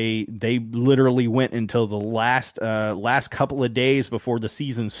 they literally went until the last couple of days before the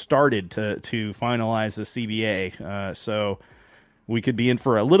season started to finalize the CBA. So we could be in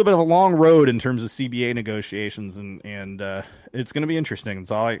for a little bit of a long road in terms of CBA negotiations, and it's going to be interesting.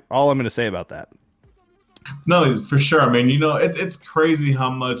 That's all I'm going to say about that. No, for sure. I mean, it's crazy how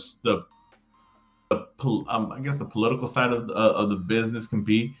much I guess the political side of the business can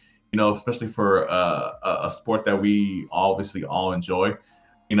be. Especially for a sport that we obviously all enjoy.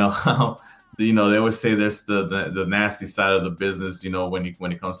 They always say there's the nasty side of the business. When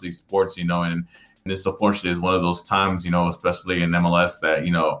it comes to these sports. And this unfortunately is one of those times. Especially in MLS that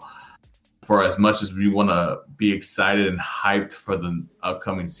for as much as we want to be excited and hyped for the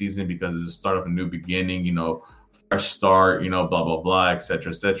upcoming season because it's the start of a new beginning. Fresh start. Blah blah blah,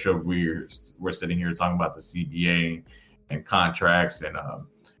 etc. etc. We're sitting here talking about the CBA and contracts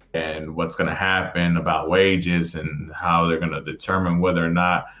and what's going to happen about wages and how they're going to determine whether or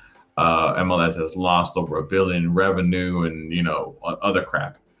not MLS has lost over $1 billion in revenue and, other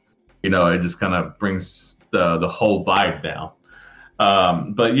crap. It just kind of brings the whole vibe down.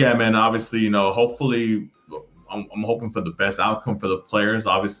 But yeah, man, obviously, hopefully I'm hoping for the best outcome for the players,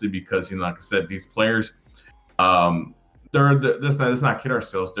 obviously, because, like I said, these players, let's not kid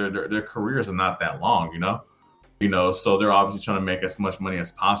ourselves. Their careers are not that long, so they're obviously trying to make as much money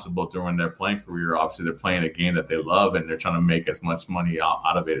as possible during their playing career. Obviously, they're playing a game that they love, and they're trying to make as much money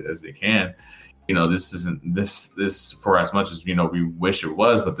out of it as they can. This isn't this for as much as we wish it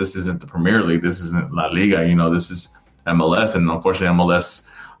was, but this isn't the Premier League. This isn't La Liga. This is MLS, and unfortunately, MLS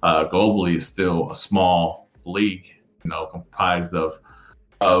globally is still a small league. Comprised of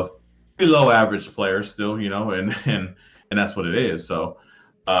below average players still. And that's what it is. So.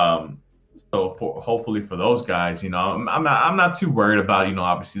 Hopefully for those guys, I'm not too worried about,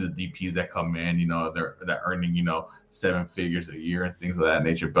 obviously the DPs that come in, they're earning, 7 figures a year and things of that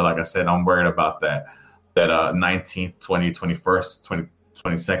nature. But like I said, I'm worried about that 19th, 20th, 21st,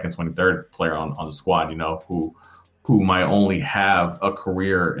 22nd, 23rd player on the squad, who might only have a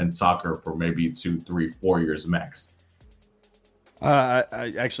career in soccer for maybe 2, 3, 4 years max.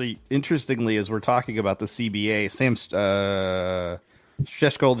 Actually, interestingly, as we're talking about the CBA, Sam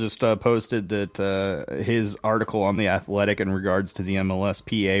Sheshkol just posted that his article on The Athletic in regards to the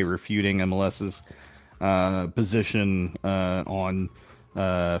MLSPA refuting MLS's position on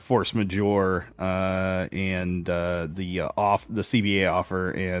force majeure and the CBA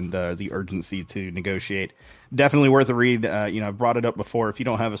offer and the urgency to negotiate. Definitely worth a read. I've brought it up before. If you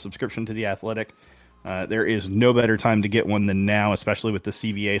don't have a subscription to The Athletic, there is no better time to get one than now, especially with the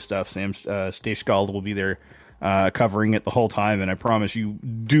CBA stuff. Sam Stejskal will be there covering it the whole time, and I promise you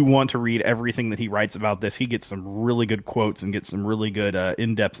do want to read everything that he writes about this. He gets some really good quotes and gets some really good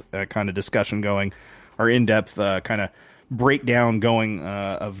in-depth kind of discussion going, or in-depth kind of breakdown going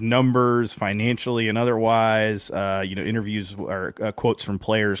of numbers financially and otherwise, interviews or quotes from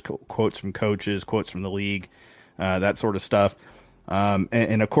players, quotes from coaches, quotes from the league, that sort of stuff.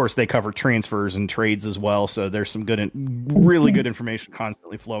 And of course they cover transfers and trades as well. So there's some really good information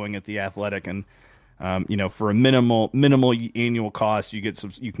constantly flowing at The Athletic. And for a minimal annual cost, you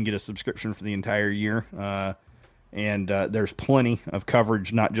can get a subscription for the entire year. And there's plenty of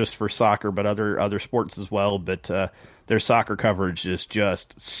coverage, not just for soccer, but other sports as well. But their soccer coverage is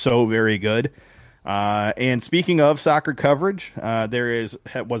just so very good. And speaking of soccer coverage,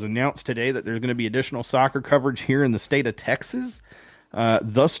 was announced today that there's going to be additional soccer coverage here in the state of Texas.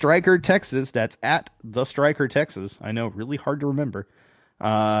 The Striker Texas, that's at The Striker Texas. I know, really hard to remember.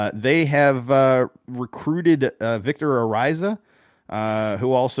 They have recruited Victor Ariza,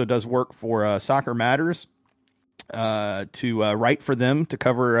 who also does work for Soccer Matters, to write for them to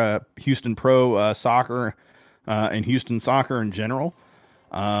cover Houston Pro soccer and Houston soccer in general.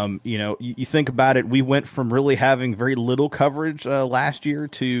 You think about it, we went from really having very little coverage last year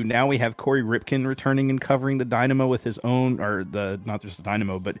to now we have Corey Ripken returning and covering the Dynamo with his own, or not just the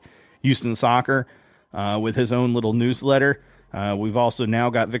Dynamo, but Houston Soccer with his own little newsletter. We've also now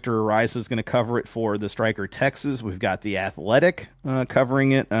got Victor Ariza is going to cover it for the Striker Texas. We've got The Athletic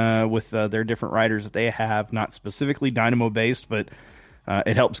covering it with their different writers that they have, not specifically Dynamo based, but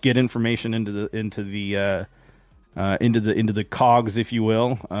it helps get information into the cogs, if you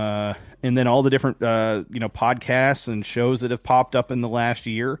will. And then all the different podcasts and shows that have popped up in the last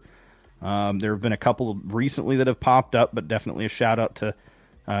year. There have been a couple recently that have popped up, but definitely a shout out to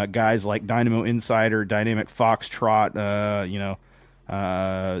guys like Dynamo Insider, Dynamic Foxtrot,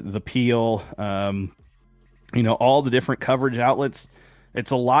 The Peel, all the different coverage outlets.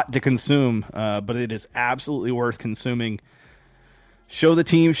 It's a lot to consume, but it is absolutely worth consuming. Show the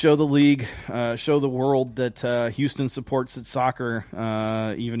team, show the league, show the world that Houston supports its soccer,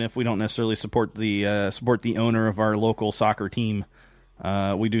 even if we don't necessarily support the owner of our local soccer team.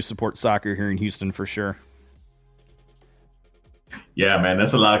 We do support soccer here in Houston for sure. Yeah, man,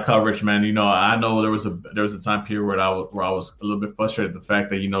 that's a lot of coverage, man. I know there was a time period where I was a little bit frustrated with the fact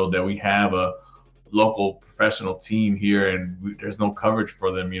that that we have a local professional team here and there's no coverage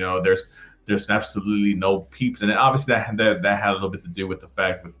for them. There's absolutely no peeps, and then obviously that had a little bit to do with the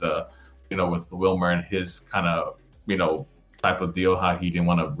fact with with Wilmer and his kind of type of deal, how he didn't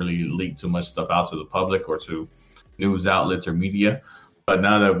want to really leak too much stuff out to the public or to news outlets or media. But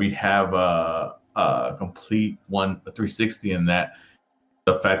now that we have a complete 360 in that,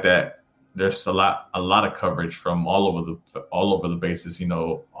 the fact that there's a lot of coverage from all over the bases.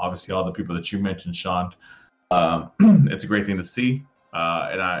 Obviously all the people that you mentioned, Sean. It's a great thing to see,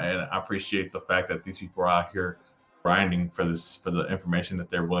 and I appreciate the fact that these people are out here grinding for the information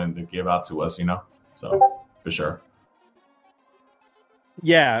that they're willing to give out to us. So for sure.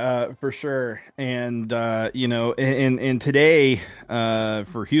 Yeah, for sure. And, and today,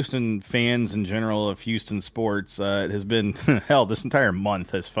 for Houston fans in general of Houston sports, it has been, hell, this entire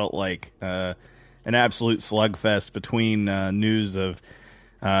month has felt like an absolute slugfest between news of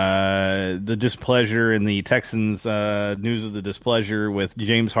the displeasure and the Texans, news of the displeasure with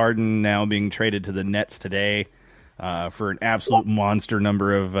James Harden now being traded to the Nets today for an absolute monster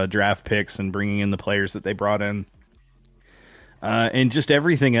number of draft picks and bringing in the players that they brought in. And just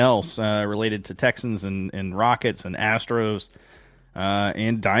everything else related to Texans and Rockets and Astros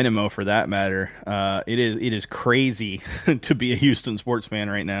and Dynamo for that matter. It is crazy to be a Houston sports fan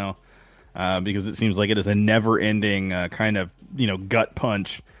right now because it seems like it is a never-ending kind of gut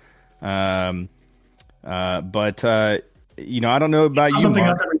punch. But I don't know about you,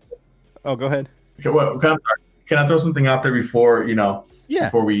 Mark. Oh, go ahead. Okay, well, can I throw something out there before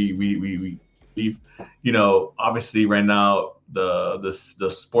before we leave? Obviously right now the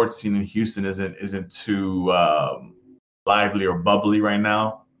sports scene in Houston isn't too lively or bubbly right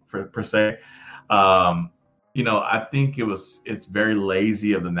now per se. I think it's very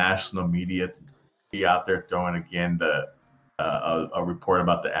lazy of the national media to be out there throwing again a report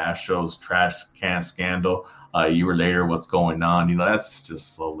about the Astros trash can scandal. A year later, what's going on? That's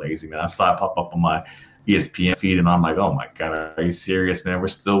just so lazy, man. I saw it pop up on my ESPN feed, and I'm like, oh my God, are you serious, man? We're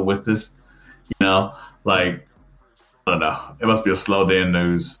still with this? I don't know. It must be a slow day in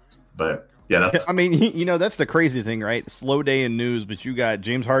news, but yeah. That's the crazy thing, right? Slow day in news, but you got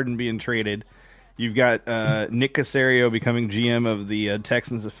James Harden being traded. You've got Nick Caserio becoming GM of the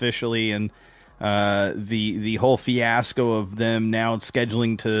Texans officially, and the whole fiasco of them now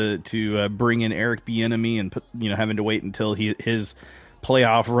scheduling to bring in Eric Bieniemy and having to wait until his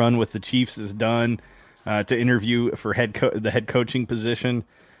playoff run with the Chiefs is done to interview for the head coaching position.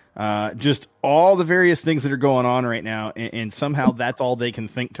 Just all the various things that are going on right now, and somehow that's all they can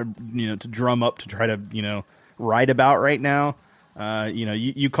think to drum up to try to write about right now.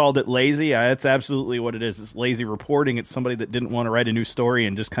 You called it lazy. That's absolutely what it is. It's lazy reporting. It's somebody that didn't want to write a new story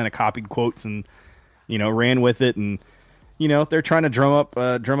and just kind of copied quotes and ran with it. And they're trying to drum up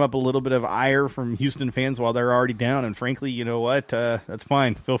a little bit of ire from Houston fans while they're already down. And frankly, you know what? That's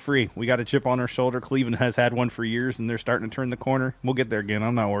fine. Feel free. We got a chip on our shoulder. Cleveland has had one for years, and they're starting to turn the corner. We'll get there again.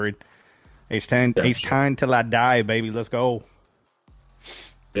 I'm not worried. H10 till I die, baby. Let's go.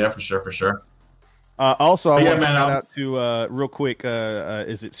 Yeah, for sure. Also, I want to shout out to real quick.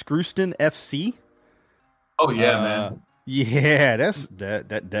 Is it Houston FC? Oh yeah, man. Yeah,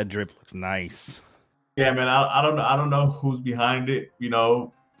 that drip looks nice. Yeah, man. I don't know who's behind it.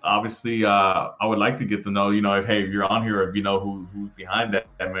 Obviously, I would like to get to know. If you're on here, if you know who's behind that,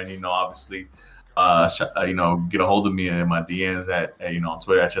 man. Obviously, get a hold of me in my DMs at on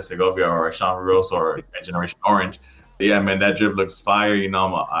Twitter at Chesegovia or at Sean Rios or at Generation Orange. Yeah, man, that drip looks fire. You know,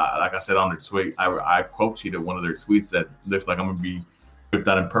 like I said on their tweet, I quote tweeted one of their tweets that looks like I'm gonna be whipped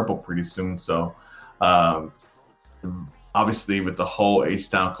out in purple pretty soon. So, um, obviously, with the whole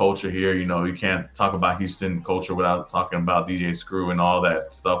H-Town culture here, you know, you can't talk about Houston culture without talking about DJ Screw and all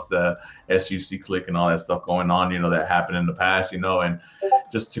that stuff, the SUC click and all that stuff going on. You know, that happened in the past. You know, and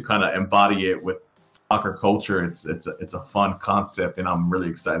just to kind of embody it with soccer culture, it's a fun concept, and I'm really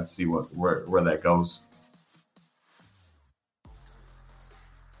excited to see where that goes.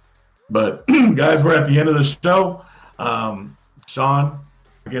 But guys, we're at the end of the show. Sean,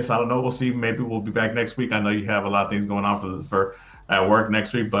 I guess I don't know. We'll see. Maybe we'll be back next week. I know you have a lot of things going on for at work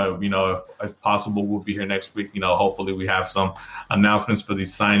next week, but you know, if possible, we'll be here next week. You know, hopefully we have some announcements for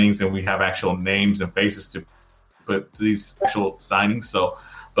these signings and we have actual names and faces to put to these actual signings. So,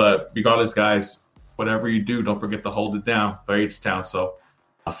 but regardless, guys, whatever you do, don't forget to hold it down for H-Town. So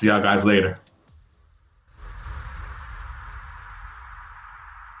I'll see y'all guys later.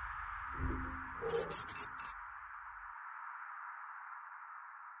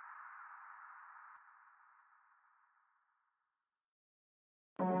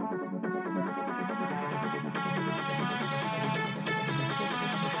 All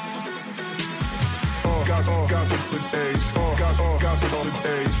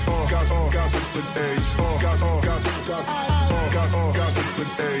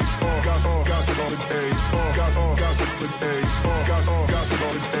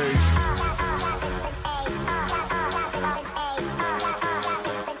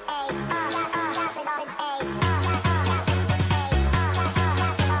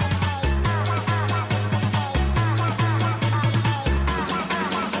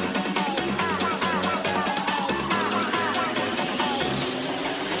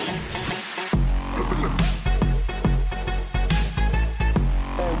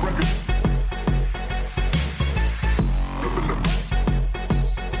records.